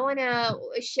 I wanna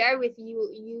share with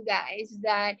you guys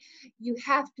that you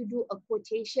have to do a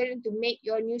quotation to make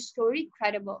your news story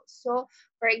credible. So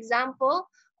for example,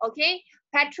 okay,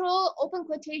 Patrol, open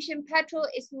quotation, Patrol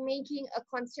is making a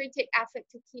concerted effort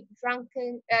to keep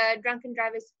drunken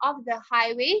drivers off the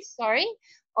highway. Sorry,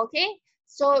 okay.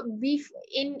 So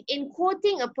in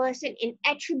quoting a person, in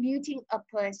attributing a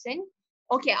person.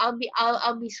 Okay, I'll be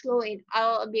a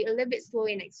little bit slow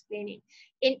in explaining.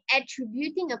 In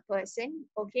attributing a person,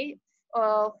 okay,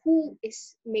 who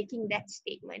is making that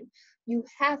statement, you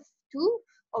have to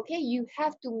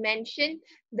mention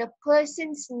the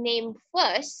person's name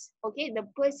first, okay, the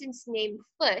person's name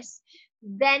first,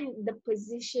 then the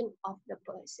position of the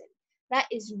person. That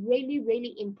is really,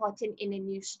 really important in a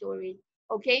news story.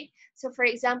 Okay, so for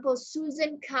example,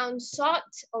 Susan Count Scott,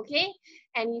 okay,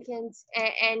 and you can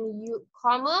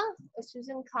comma,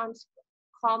 Susan Count,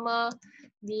 comma,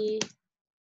 the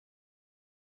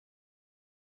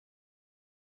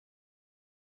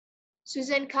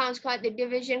Susan Count Scott, the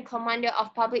Division Commander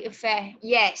of Public Affairs.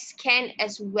 Yes, can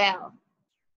as well.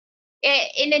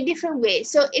 In a different way.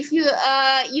 So if you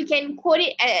you can quote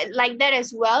it like that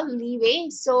as well, leeway.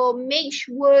 So make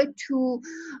sure to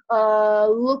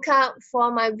look out for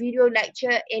my video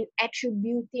lecture in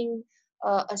attributing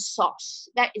a source.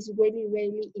 That is really,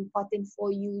 really important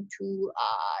for you to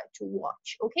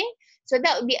watch. Okay, so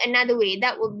that would be another way.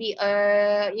 That would be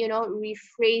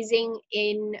rephrasing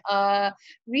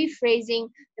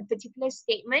the particular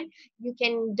statement. You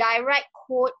can direct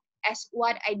quote as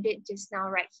what I did just now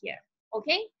right here.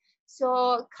 Okay,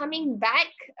 so coming back,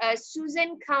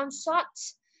 Susan Count Scott,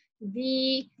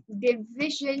 the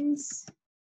division's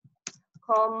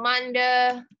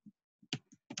commander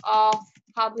of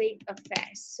public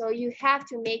affairs. So you have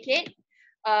to make it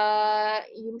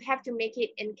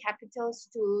in capitals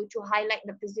to highlight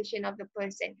the position of the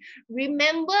person.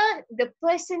 Remember the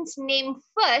person's name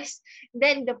first,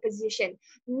 then the position,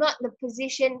 not the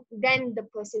position, then the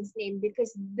person's name,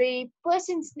 because the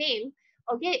person's name,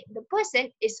 okay, the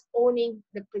person is owning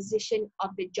the position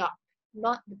of the job,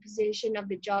 not the position of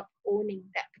the job owning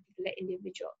that particular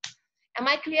individual. Am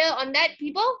I clear on that,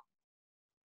 people?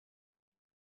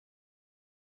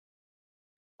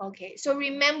 Okay, so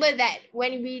remember that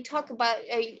when we talk about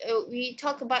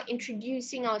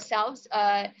introducing ourselves,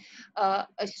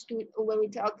 when we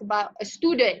talk about a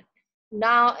student,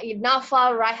 now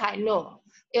Nafa Raihan, no.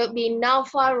 it would be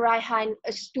Naufal Raihan,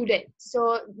 a student.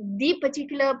 So the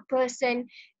particular person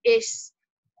is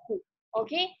who.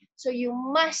 Okay, so you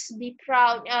must be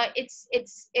proud. It's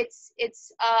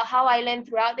how I learned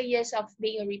throughout the years of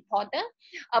being a reporter.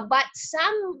 But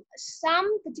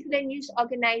some particular news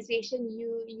organization,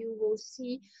 you will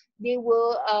see they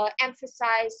will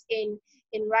emphasize in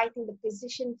writing the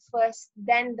position first,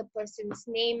 then the person's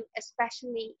name,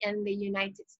 especially in the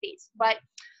United States. But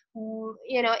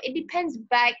you know, it depends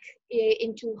back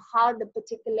into how the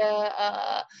particular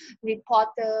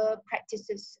reporter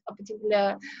practices a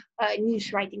particular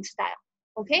news writing style.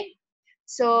 Okay,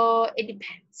 so it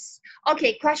depends.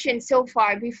 Okay, questions so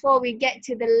far before we get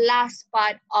to the last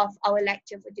part of our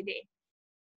lecture for today.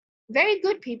 Very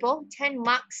good, people. 10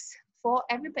 marks for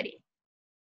everybody.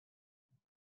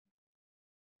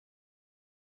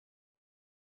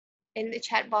 In the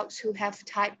chat box who have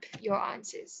typed your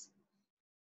answers.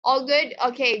 All good?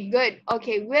 Okay, good.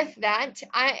 Okay, with that,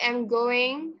 I'm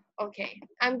going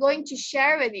to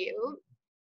share with you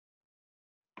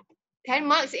 10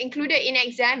 marks included in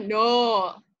exam.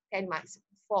 No, 10 marks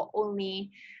for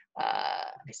only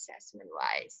assessment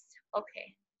wise.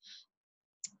 Okay.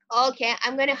 Okay,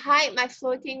 I'm gonna hide my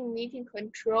floating meeting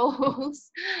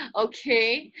controls.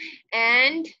 Okay,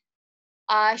 and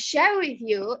share with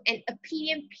you an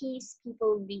opinion piece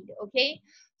people read. Okay,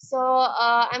 so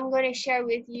I'm going to share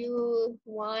with you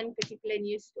one particular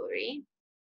news story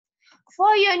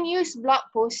for your news blog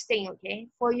posting. Okay,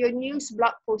 for your news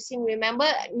blog posting, remember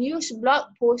news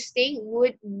blog posting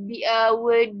would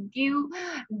due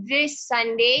this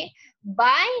Sunday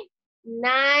by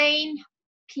 9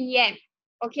 p.m.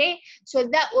 Okay, so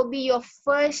that will be your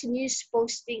first news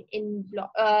posting in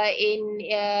blog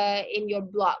in your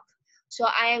blog. So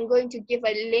I am going to give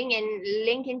a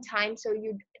link in time, so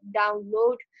you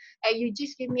download. You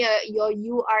just give me your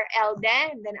URL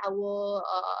there, then I will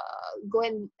go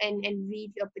and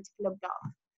read your particular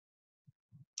blog.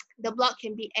 The blog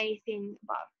can be anything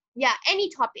about, yeah, any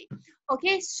topic.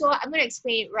 Okay, so I'm going to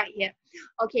explain it right here.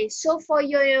 Okay, so for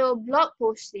your blog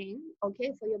posting,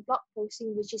 okay, for your blog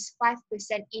posting, which is 5%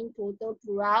 in total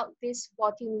throughout these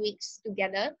 14 weeks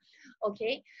together,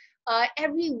 okay,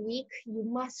 every week you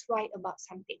must write about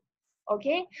something.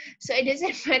 Okay, so it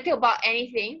doesn't matter about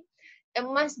anything, it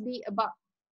must be about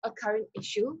a current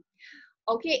issue.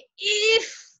 Okay,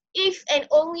 if and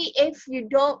only if you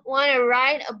don't want to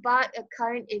write about a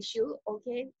current issue,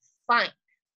 okay, fine,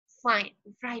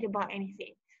 write about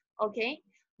anything. Okay,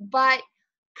 but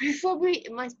preferably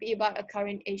it must be about a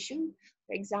current issue.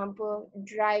 For example,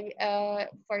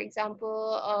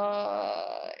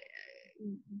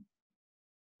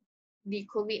 the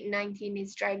COVID-19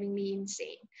 is driving me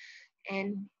insane,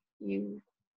 and you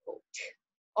quote,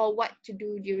 or what to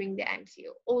do during the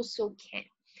MCO also can.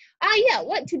 Yeah,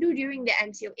 what to do during the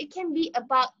MCO. It can be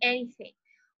about anything.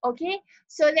 Okay,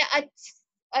 so there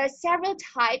are several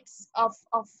types of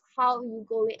how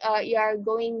you are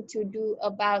going to do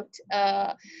about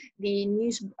the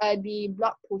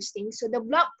blog posting. So the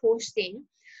blog posting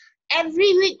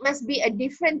every week must be a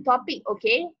different topic.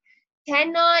 Okay,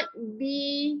 cannot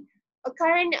be a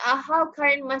current. How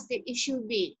current must the issue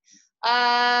be?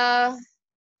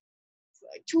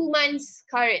 2 months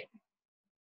current.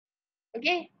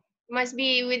 Okay, must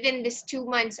be within this 2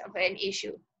 months of an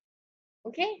issue.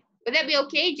 Okay, would that be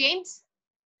okay, James?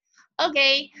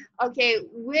 Okay,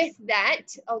 with that,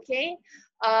 okay,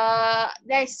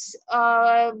 there's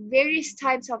various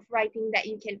types of writing that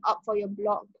you can opt for your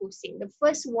blog posting. The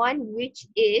first one, which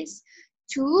is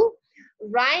to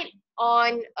write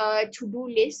on a to-do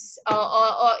list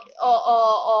or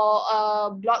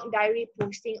blog diary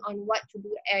posting on what to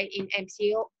do in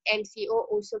MCO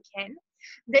also can.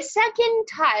 The second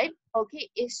type, okay,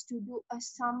 is to do a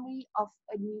summary of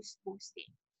a news posting.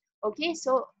 Okay,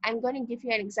 so I'm going to give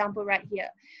you an example right here.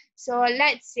 So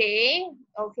let's say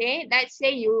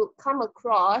you come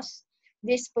across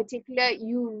this particular,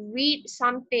 you read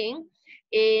something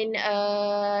in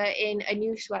a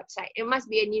news website. It must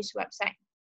be a news website.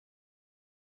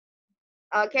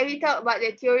 Can we talk about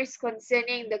the theories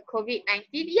concerning the COVID-19?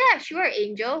 Yeah, sure,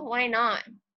 Angel. Why not?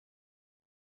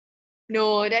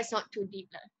 No, that's not too deep.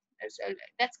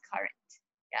 That's current.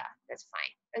 Yeah, that's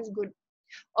fine. That's good.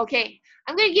 Okay,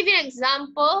 I'm going to give you an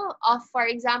example of, for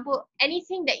example,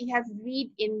 anything that you have read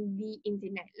in the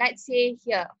internet. Let's say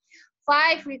here,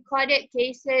 5 recorded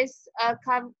cases,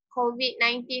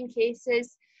 COVID-19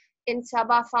 cases in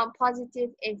Sabah found positive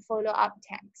in follow-up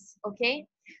tests. Okay,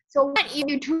 so what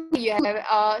you do, you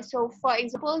have, so for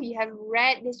example, you have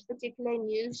read this particular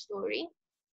news story.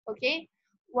 Okay,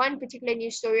 one particular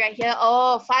news story right here.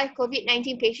 Oh, 5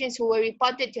 COVID-19 patients who were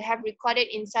reported to have recorded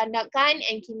in Sandakan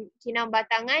and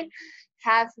Kinabatangan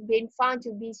have been found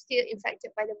to be still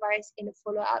infected by the virus in a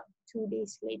follow-up 2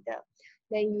 days later.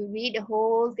 Then you read the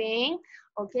whole thing.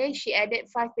 Okay, she added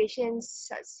 5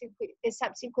 patients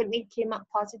subsequently came up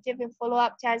positive in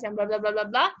follow-up tests and blah, blah, blah, blah,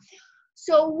 blah.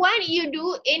 So what you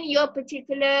do in your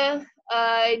particular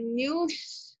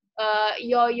news,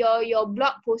 your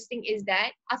blog posting is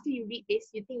that after you read this,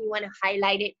 you think you want to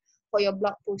highlight it for your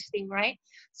blog posting, right?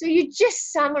 So you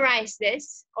just summarize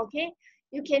this, okay?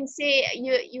 You can say,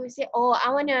 you say, oh, I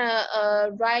want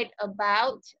to write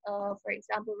about, for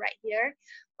example, right here,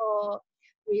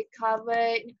 we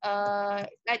covered,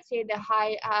 let's say the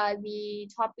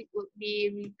topic would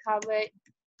be recovered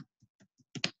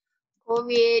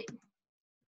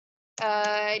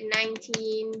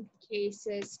COVID-19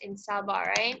 cases in Sabah,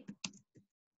 right?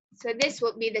 So this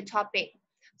would be the topic.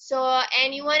 So,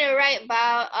 and you want to write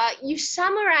about, you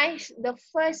summarize the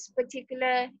first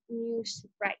particular news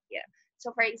right here.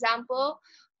 So for example,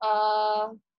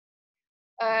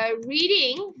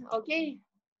 reading, okay,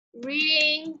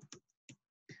 reading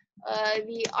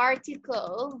the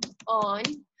article on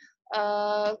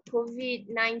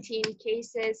COVID-19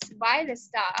 cases by the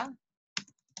Star,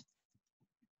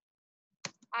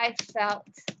 I felt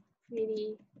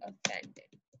pretty offended.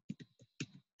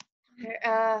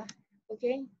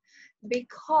 Okay,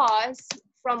 because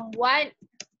from what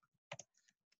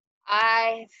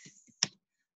I've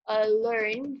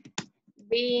learned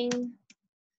being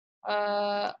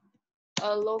a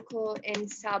local in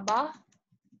Sabah,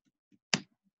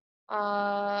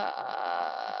 blah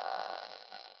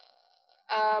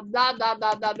blah blah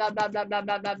blah blah blah blah blah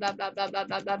blah blah blah blah blah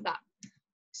blah blah blah.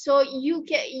 So you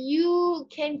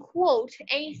can quote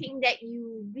anything that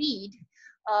you read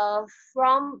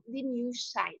from the news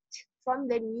site, from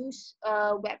the news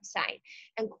website,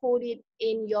 and quote it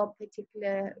in your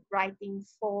particular writing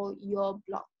for your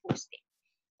blog posting.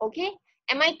 Okay,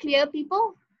 am I clear,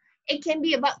 people? It can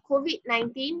be about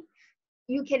COVID-19.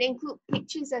 You can include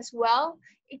pictures as well.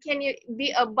 It can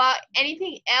be about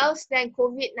anything else than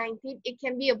COVID-19. It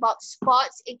can be about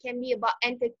sports. It can be about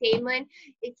entertainment.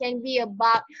 It can be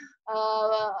about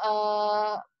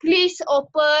please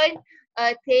open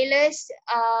tailors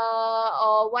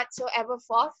or whatsoever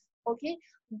forth. Okay,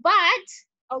 but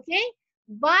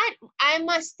I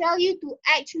must tell you to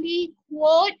actually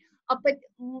quote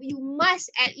you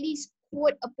must at least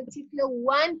quote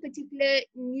one particular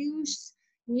news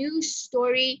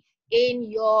story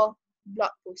in your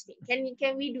blog posting.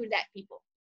 Can we do that, people?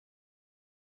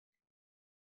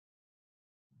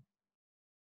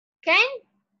 Can?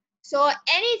 So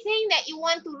anything that you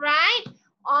want to write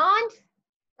on,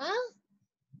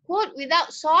 quote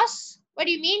without source. What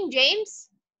do you mean, James?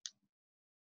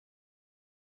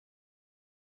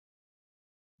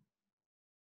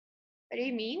 What do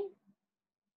you mean?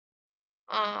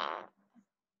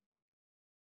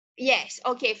 Yes.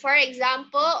 Okay. For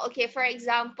example,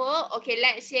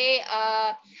 let's say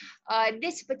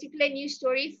this particular news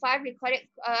story 5 recorded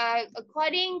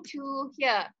according to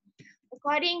here.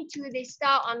 According to the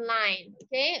Star Online,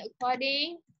 okay?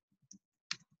 According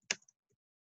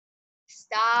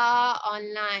Star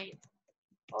Online,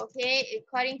 okay?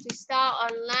 According to Star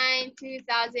Online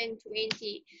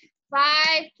 2020,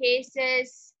 5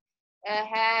 cases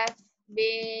have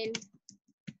been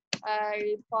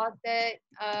reported.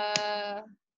 5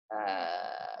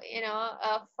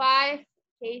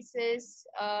 cases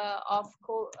of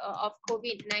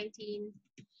COVID-19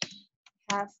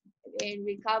 have been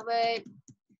recovered.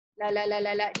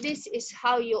 This is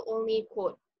how you only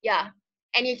quote. Yeah,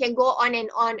 and you can go on and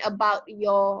on about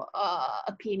your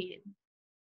opinion.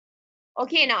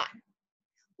 Okay, now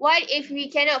what if we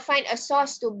cannot find a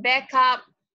source to back up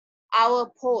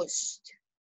our post?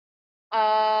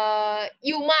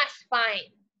 You must find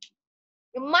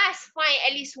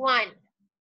at least one.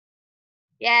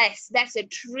 Yes, that's a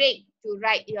trick to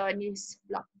write your news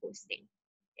blog posting.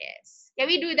 Yes, can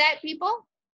we do that, people?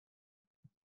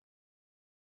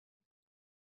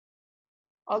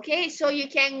 Okay, so you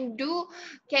can go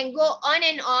on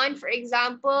and on. For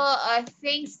example,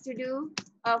 things to do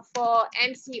for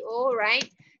MCO, right?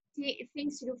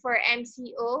 Things to do for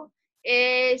MCO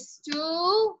is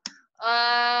to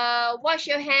wash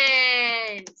your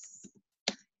hands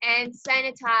and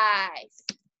sanitize.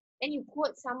 Then you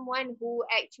quote someone who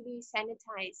actually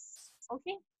sanitized.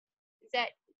 Okay,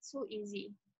 that's so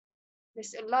easy.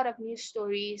 There's a lot of news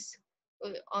stories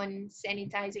on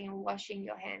sanitizing and washing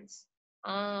your hands.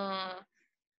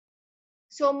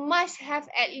 So must have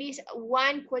at least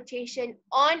one quotation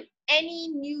on any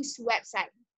news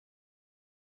website.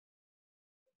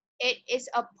 It is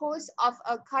a post of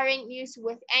a current news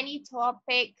with any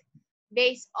topic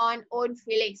based on own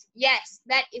feelings. Yes,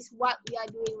 that is what we are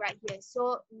doing right here.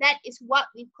 So that is what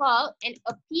we call an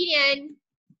opinion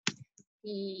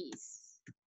piece.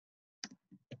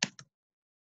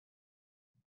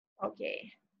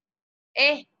 Okay.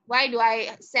 Why do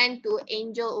I send to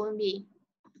Angel only?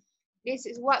 This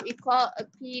is what we call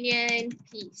opinion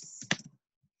piece.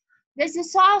 Does the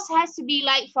source has to be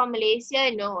like from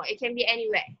Malaysia? No, it can be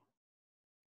anywhere.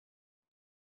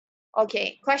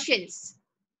 Okay, questions.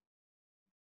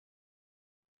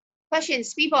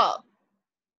 Questions, people.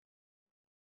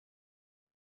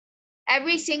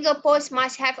 Every single post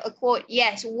must have a quote.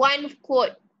 Yes, one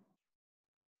quote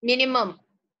minimum.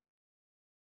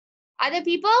 Other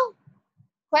people?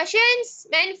 Questions?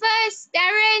 Manfus,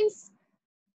 Darren's,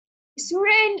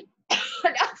 Suren,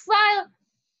 Afal,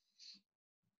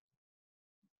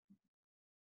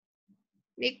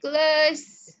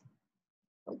 Nicholas.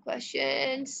 No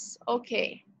questions.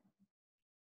 Okay.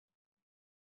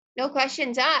 No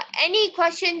questions. Any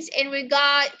questions in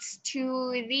regards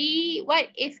to the what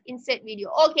if insert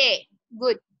video? Okay,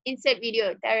 good. Insert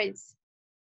video, Terence.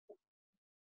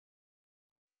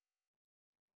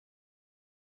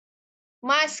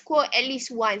 Must quote at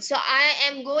least once. So I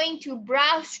am going to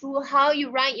browse through how you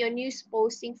write your news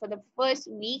posting for the first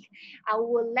week. I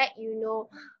will let you know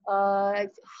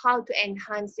how to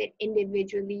enhance it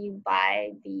individually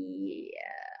by the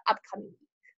upcoming week.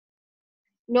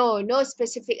 No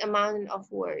specific amount of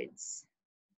words.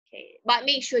 Okay, but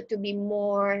make sure to be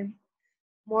more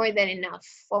than enough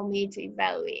for me to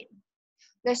evaluate.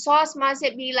 The source must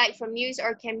it be like from news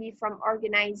or can be from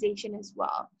organization as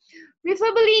well.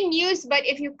 Preferably news, but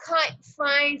if you can't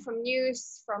find from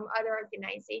news from other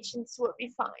organizations, would be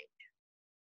fine.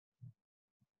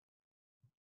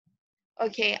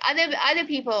 Okay, other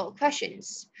people,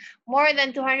 questions. More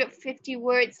than 250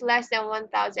 words, less than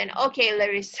 1,000. Okay,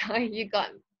 Larissa, you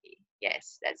got me.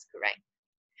 Yes, that's correct.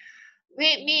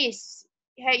 Wait, Miss,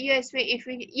 yes, wait, if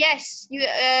we, yes, you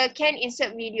can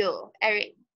insert video,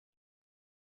 Eric.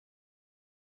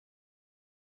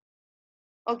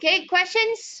 Okay,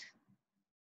 questions?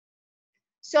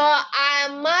 So I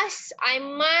must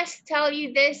tell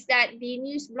you this, that the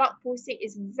news blog posting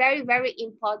is very, very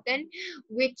important,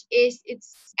 which is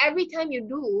it's every time you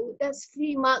do, that's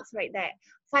 3 marks right there,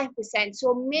 5%.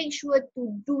 So make sure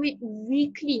to do it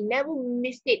weekly, never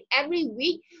miss it. Every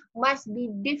week must be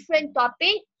different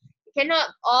topic.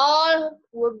 Cannot all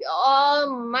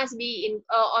must be in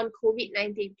on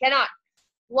COVID-19. Cannot.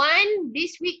 One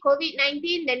this week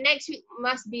COVID-19, the next week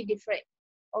must be different.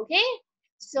 Okay?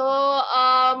 So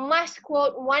must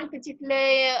quote one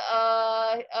particular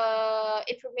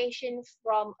information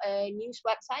from a news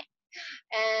website,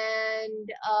 and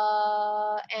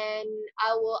I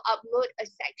will upload a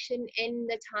section in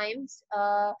the Times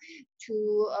for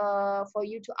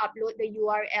you to upload the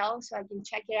URL so I can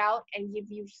check it out and give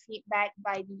you feedback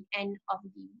by the end of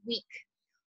the week.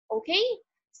 Okay.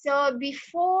 So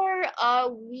before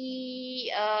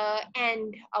we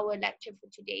end our lecture for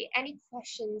today, any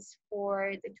questions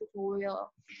for the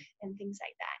tutorial and things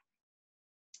like that?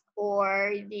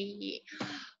 Or the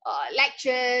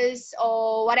lectures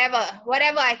or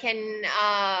whatever I can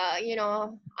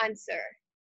answer.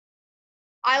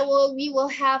 We will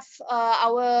have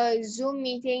our Zoom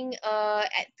meeting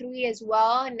at 3 as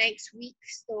well next week,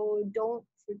 so don't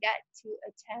forget to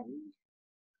attend.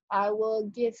 I will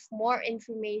give more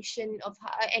information of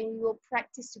how, and we will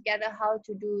practice together how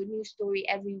to do news story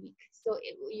every week. So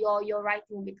your writing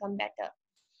will become better.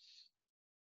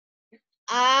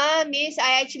 Miss,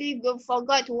 I actually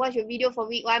forgot to watch your video for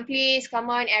week 1. Please, come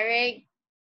on, Eric.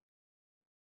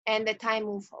 And the time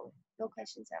move forward. No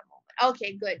questions at the moment.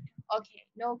 Okay, good. Okay,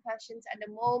 no questions at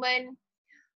the moment.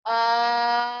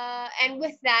 And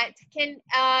with that, can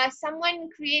someone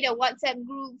create a WhatsApp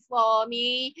group for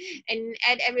me and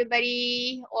add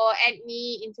everybody or add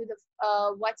me into the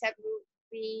WhatsApp group,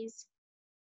 please?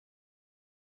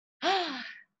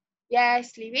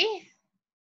 Yes, Libby?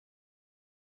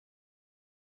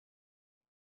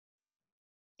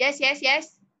 Yes.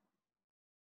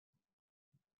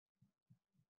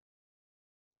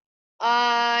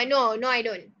 No, I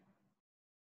don't.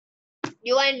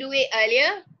 You want to do it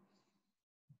earlier?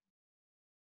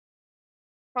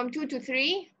 From 2 to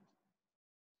 3?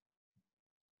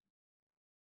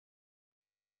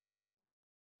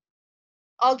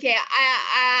 Okay,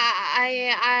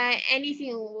 I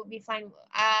anything will be fine.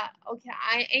 Okay,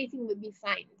 anything will be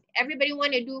fine. Everybody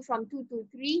want to do from 2 to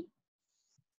 3?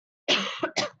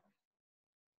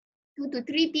 2 to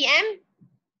 3 p.m.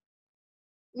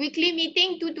 Weekly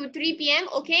meeting 2 to 3 p.m.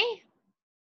 Okay.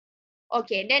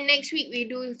 Okay, then next week we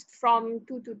do from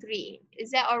 2 to 3.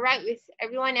 Is that all right with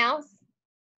everyone else?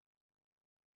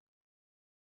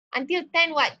 Until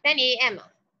 10 what? 10 a.m.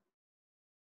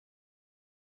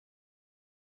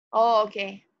 Oh,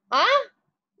 okay. Huh?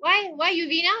 Why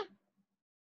Yuvina?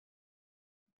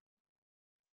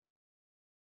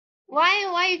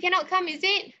 Why you cannot come, is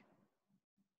it?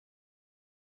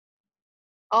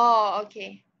 Oh,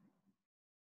 okay.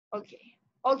 Okay.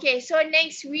 Okay, so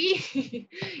next week,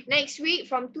 next week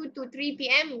from 2 to 3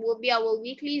 p.m. will be our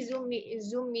weekly Zoom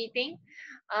meeting.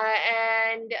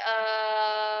 And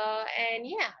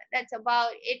yeah, that's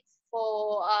about it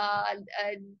for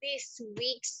this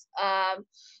week's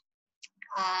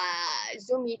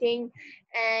Zoom meeting,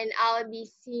 and I'll be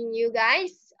seeing you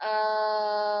guys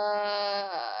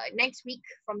next week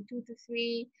from 2 to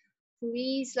 3.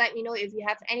 Please let me know if you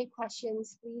have any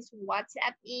questions. Please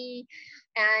WhatsApp me,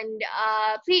 and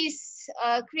please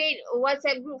create a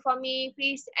WhatsApp group for me.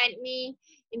 Please add me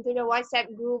into the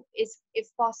WhatsApp group, if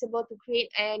possible, to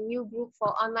create a new group for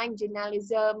online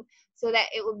journalism, so that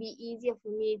it will be easier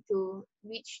for me to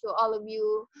reach to all of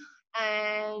you.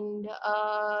 And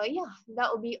yeah, that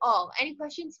will be all. Any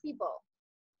questions, people?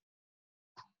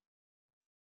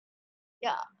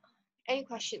 Yeah, any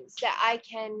questions that I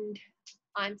can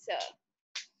answer?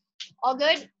 All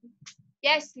good?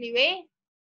 Yes, Liwei?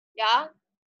 Yeah?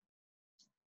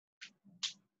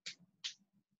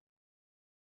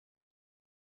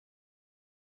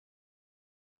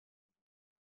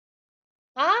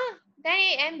 Huh? 10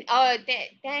 a.m. Oh,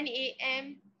 10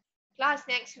 a.m. class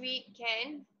next week,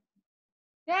 can?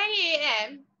 10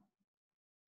 a.m.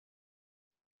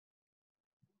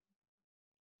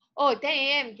 Oh, 10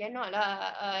 a.m. cannot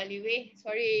lah, Liwei.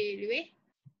 Sorry, Liwei.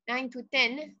 9 to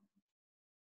 10.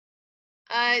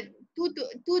 2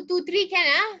 to 3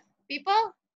 can,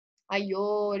 people?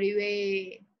 Ayo,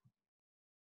 Liwei.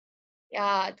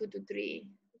 Yeah, 2 to 3.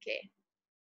 Okay.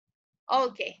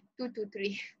 Okay, 2 to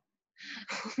 3.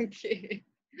 Okay.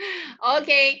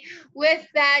 Okay, with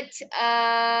that,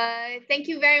 thank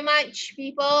you very much,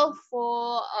 people,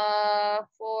 for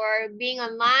being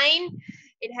online.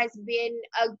 It has been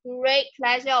a great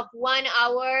pleasure of 1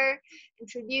 hour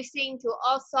introducing to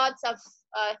all sorts of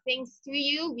things to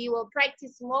you. We will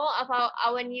practice more of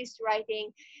our news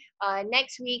writing.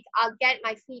 Next week, I'll get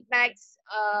my feedbacks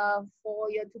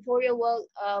for your tutorial work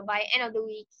by end of the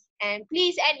week. And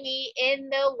please add me in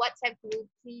the WhatsApp group.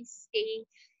 Please stay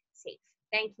safe.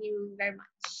 Thank you very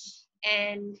much.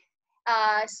 And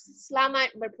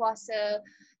selamat berpuasa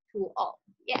to all.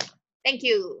 Yeah, thank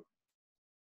you.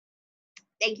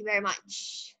 Thank you very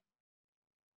much.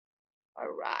 All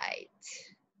right.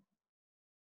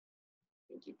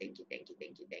 Thank you, thank you, thank you,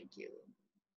 thank you, thank you.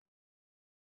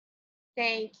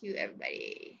 Thank you,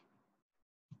 everybody.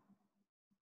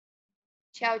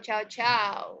 Ciao, ciao,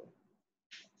 ciao.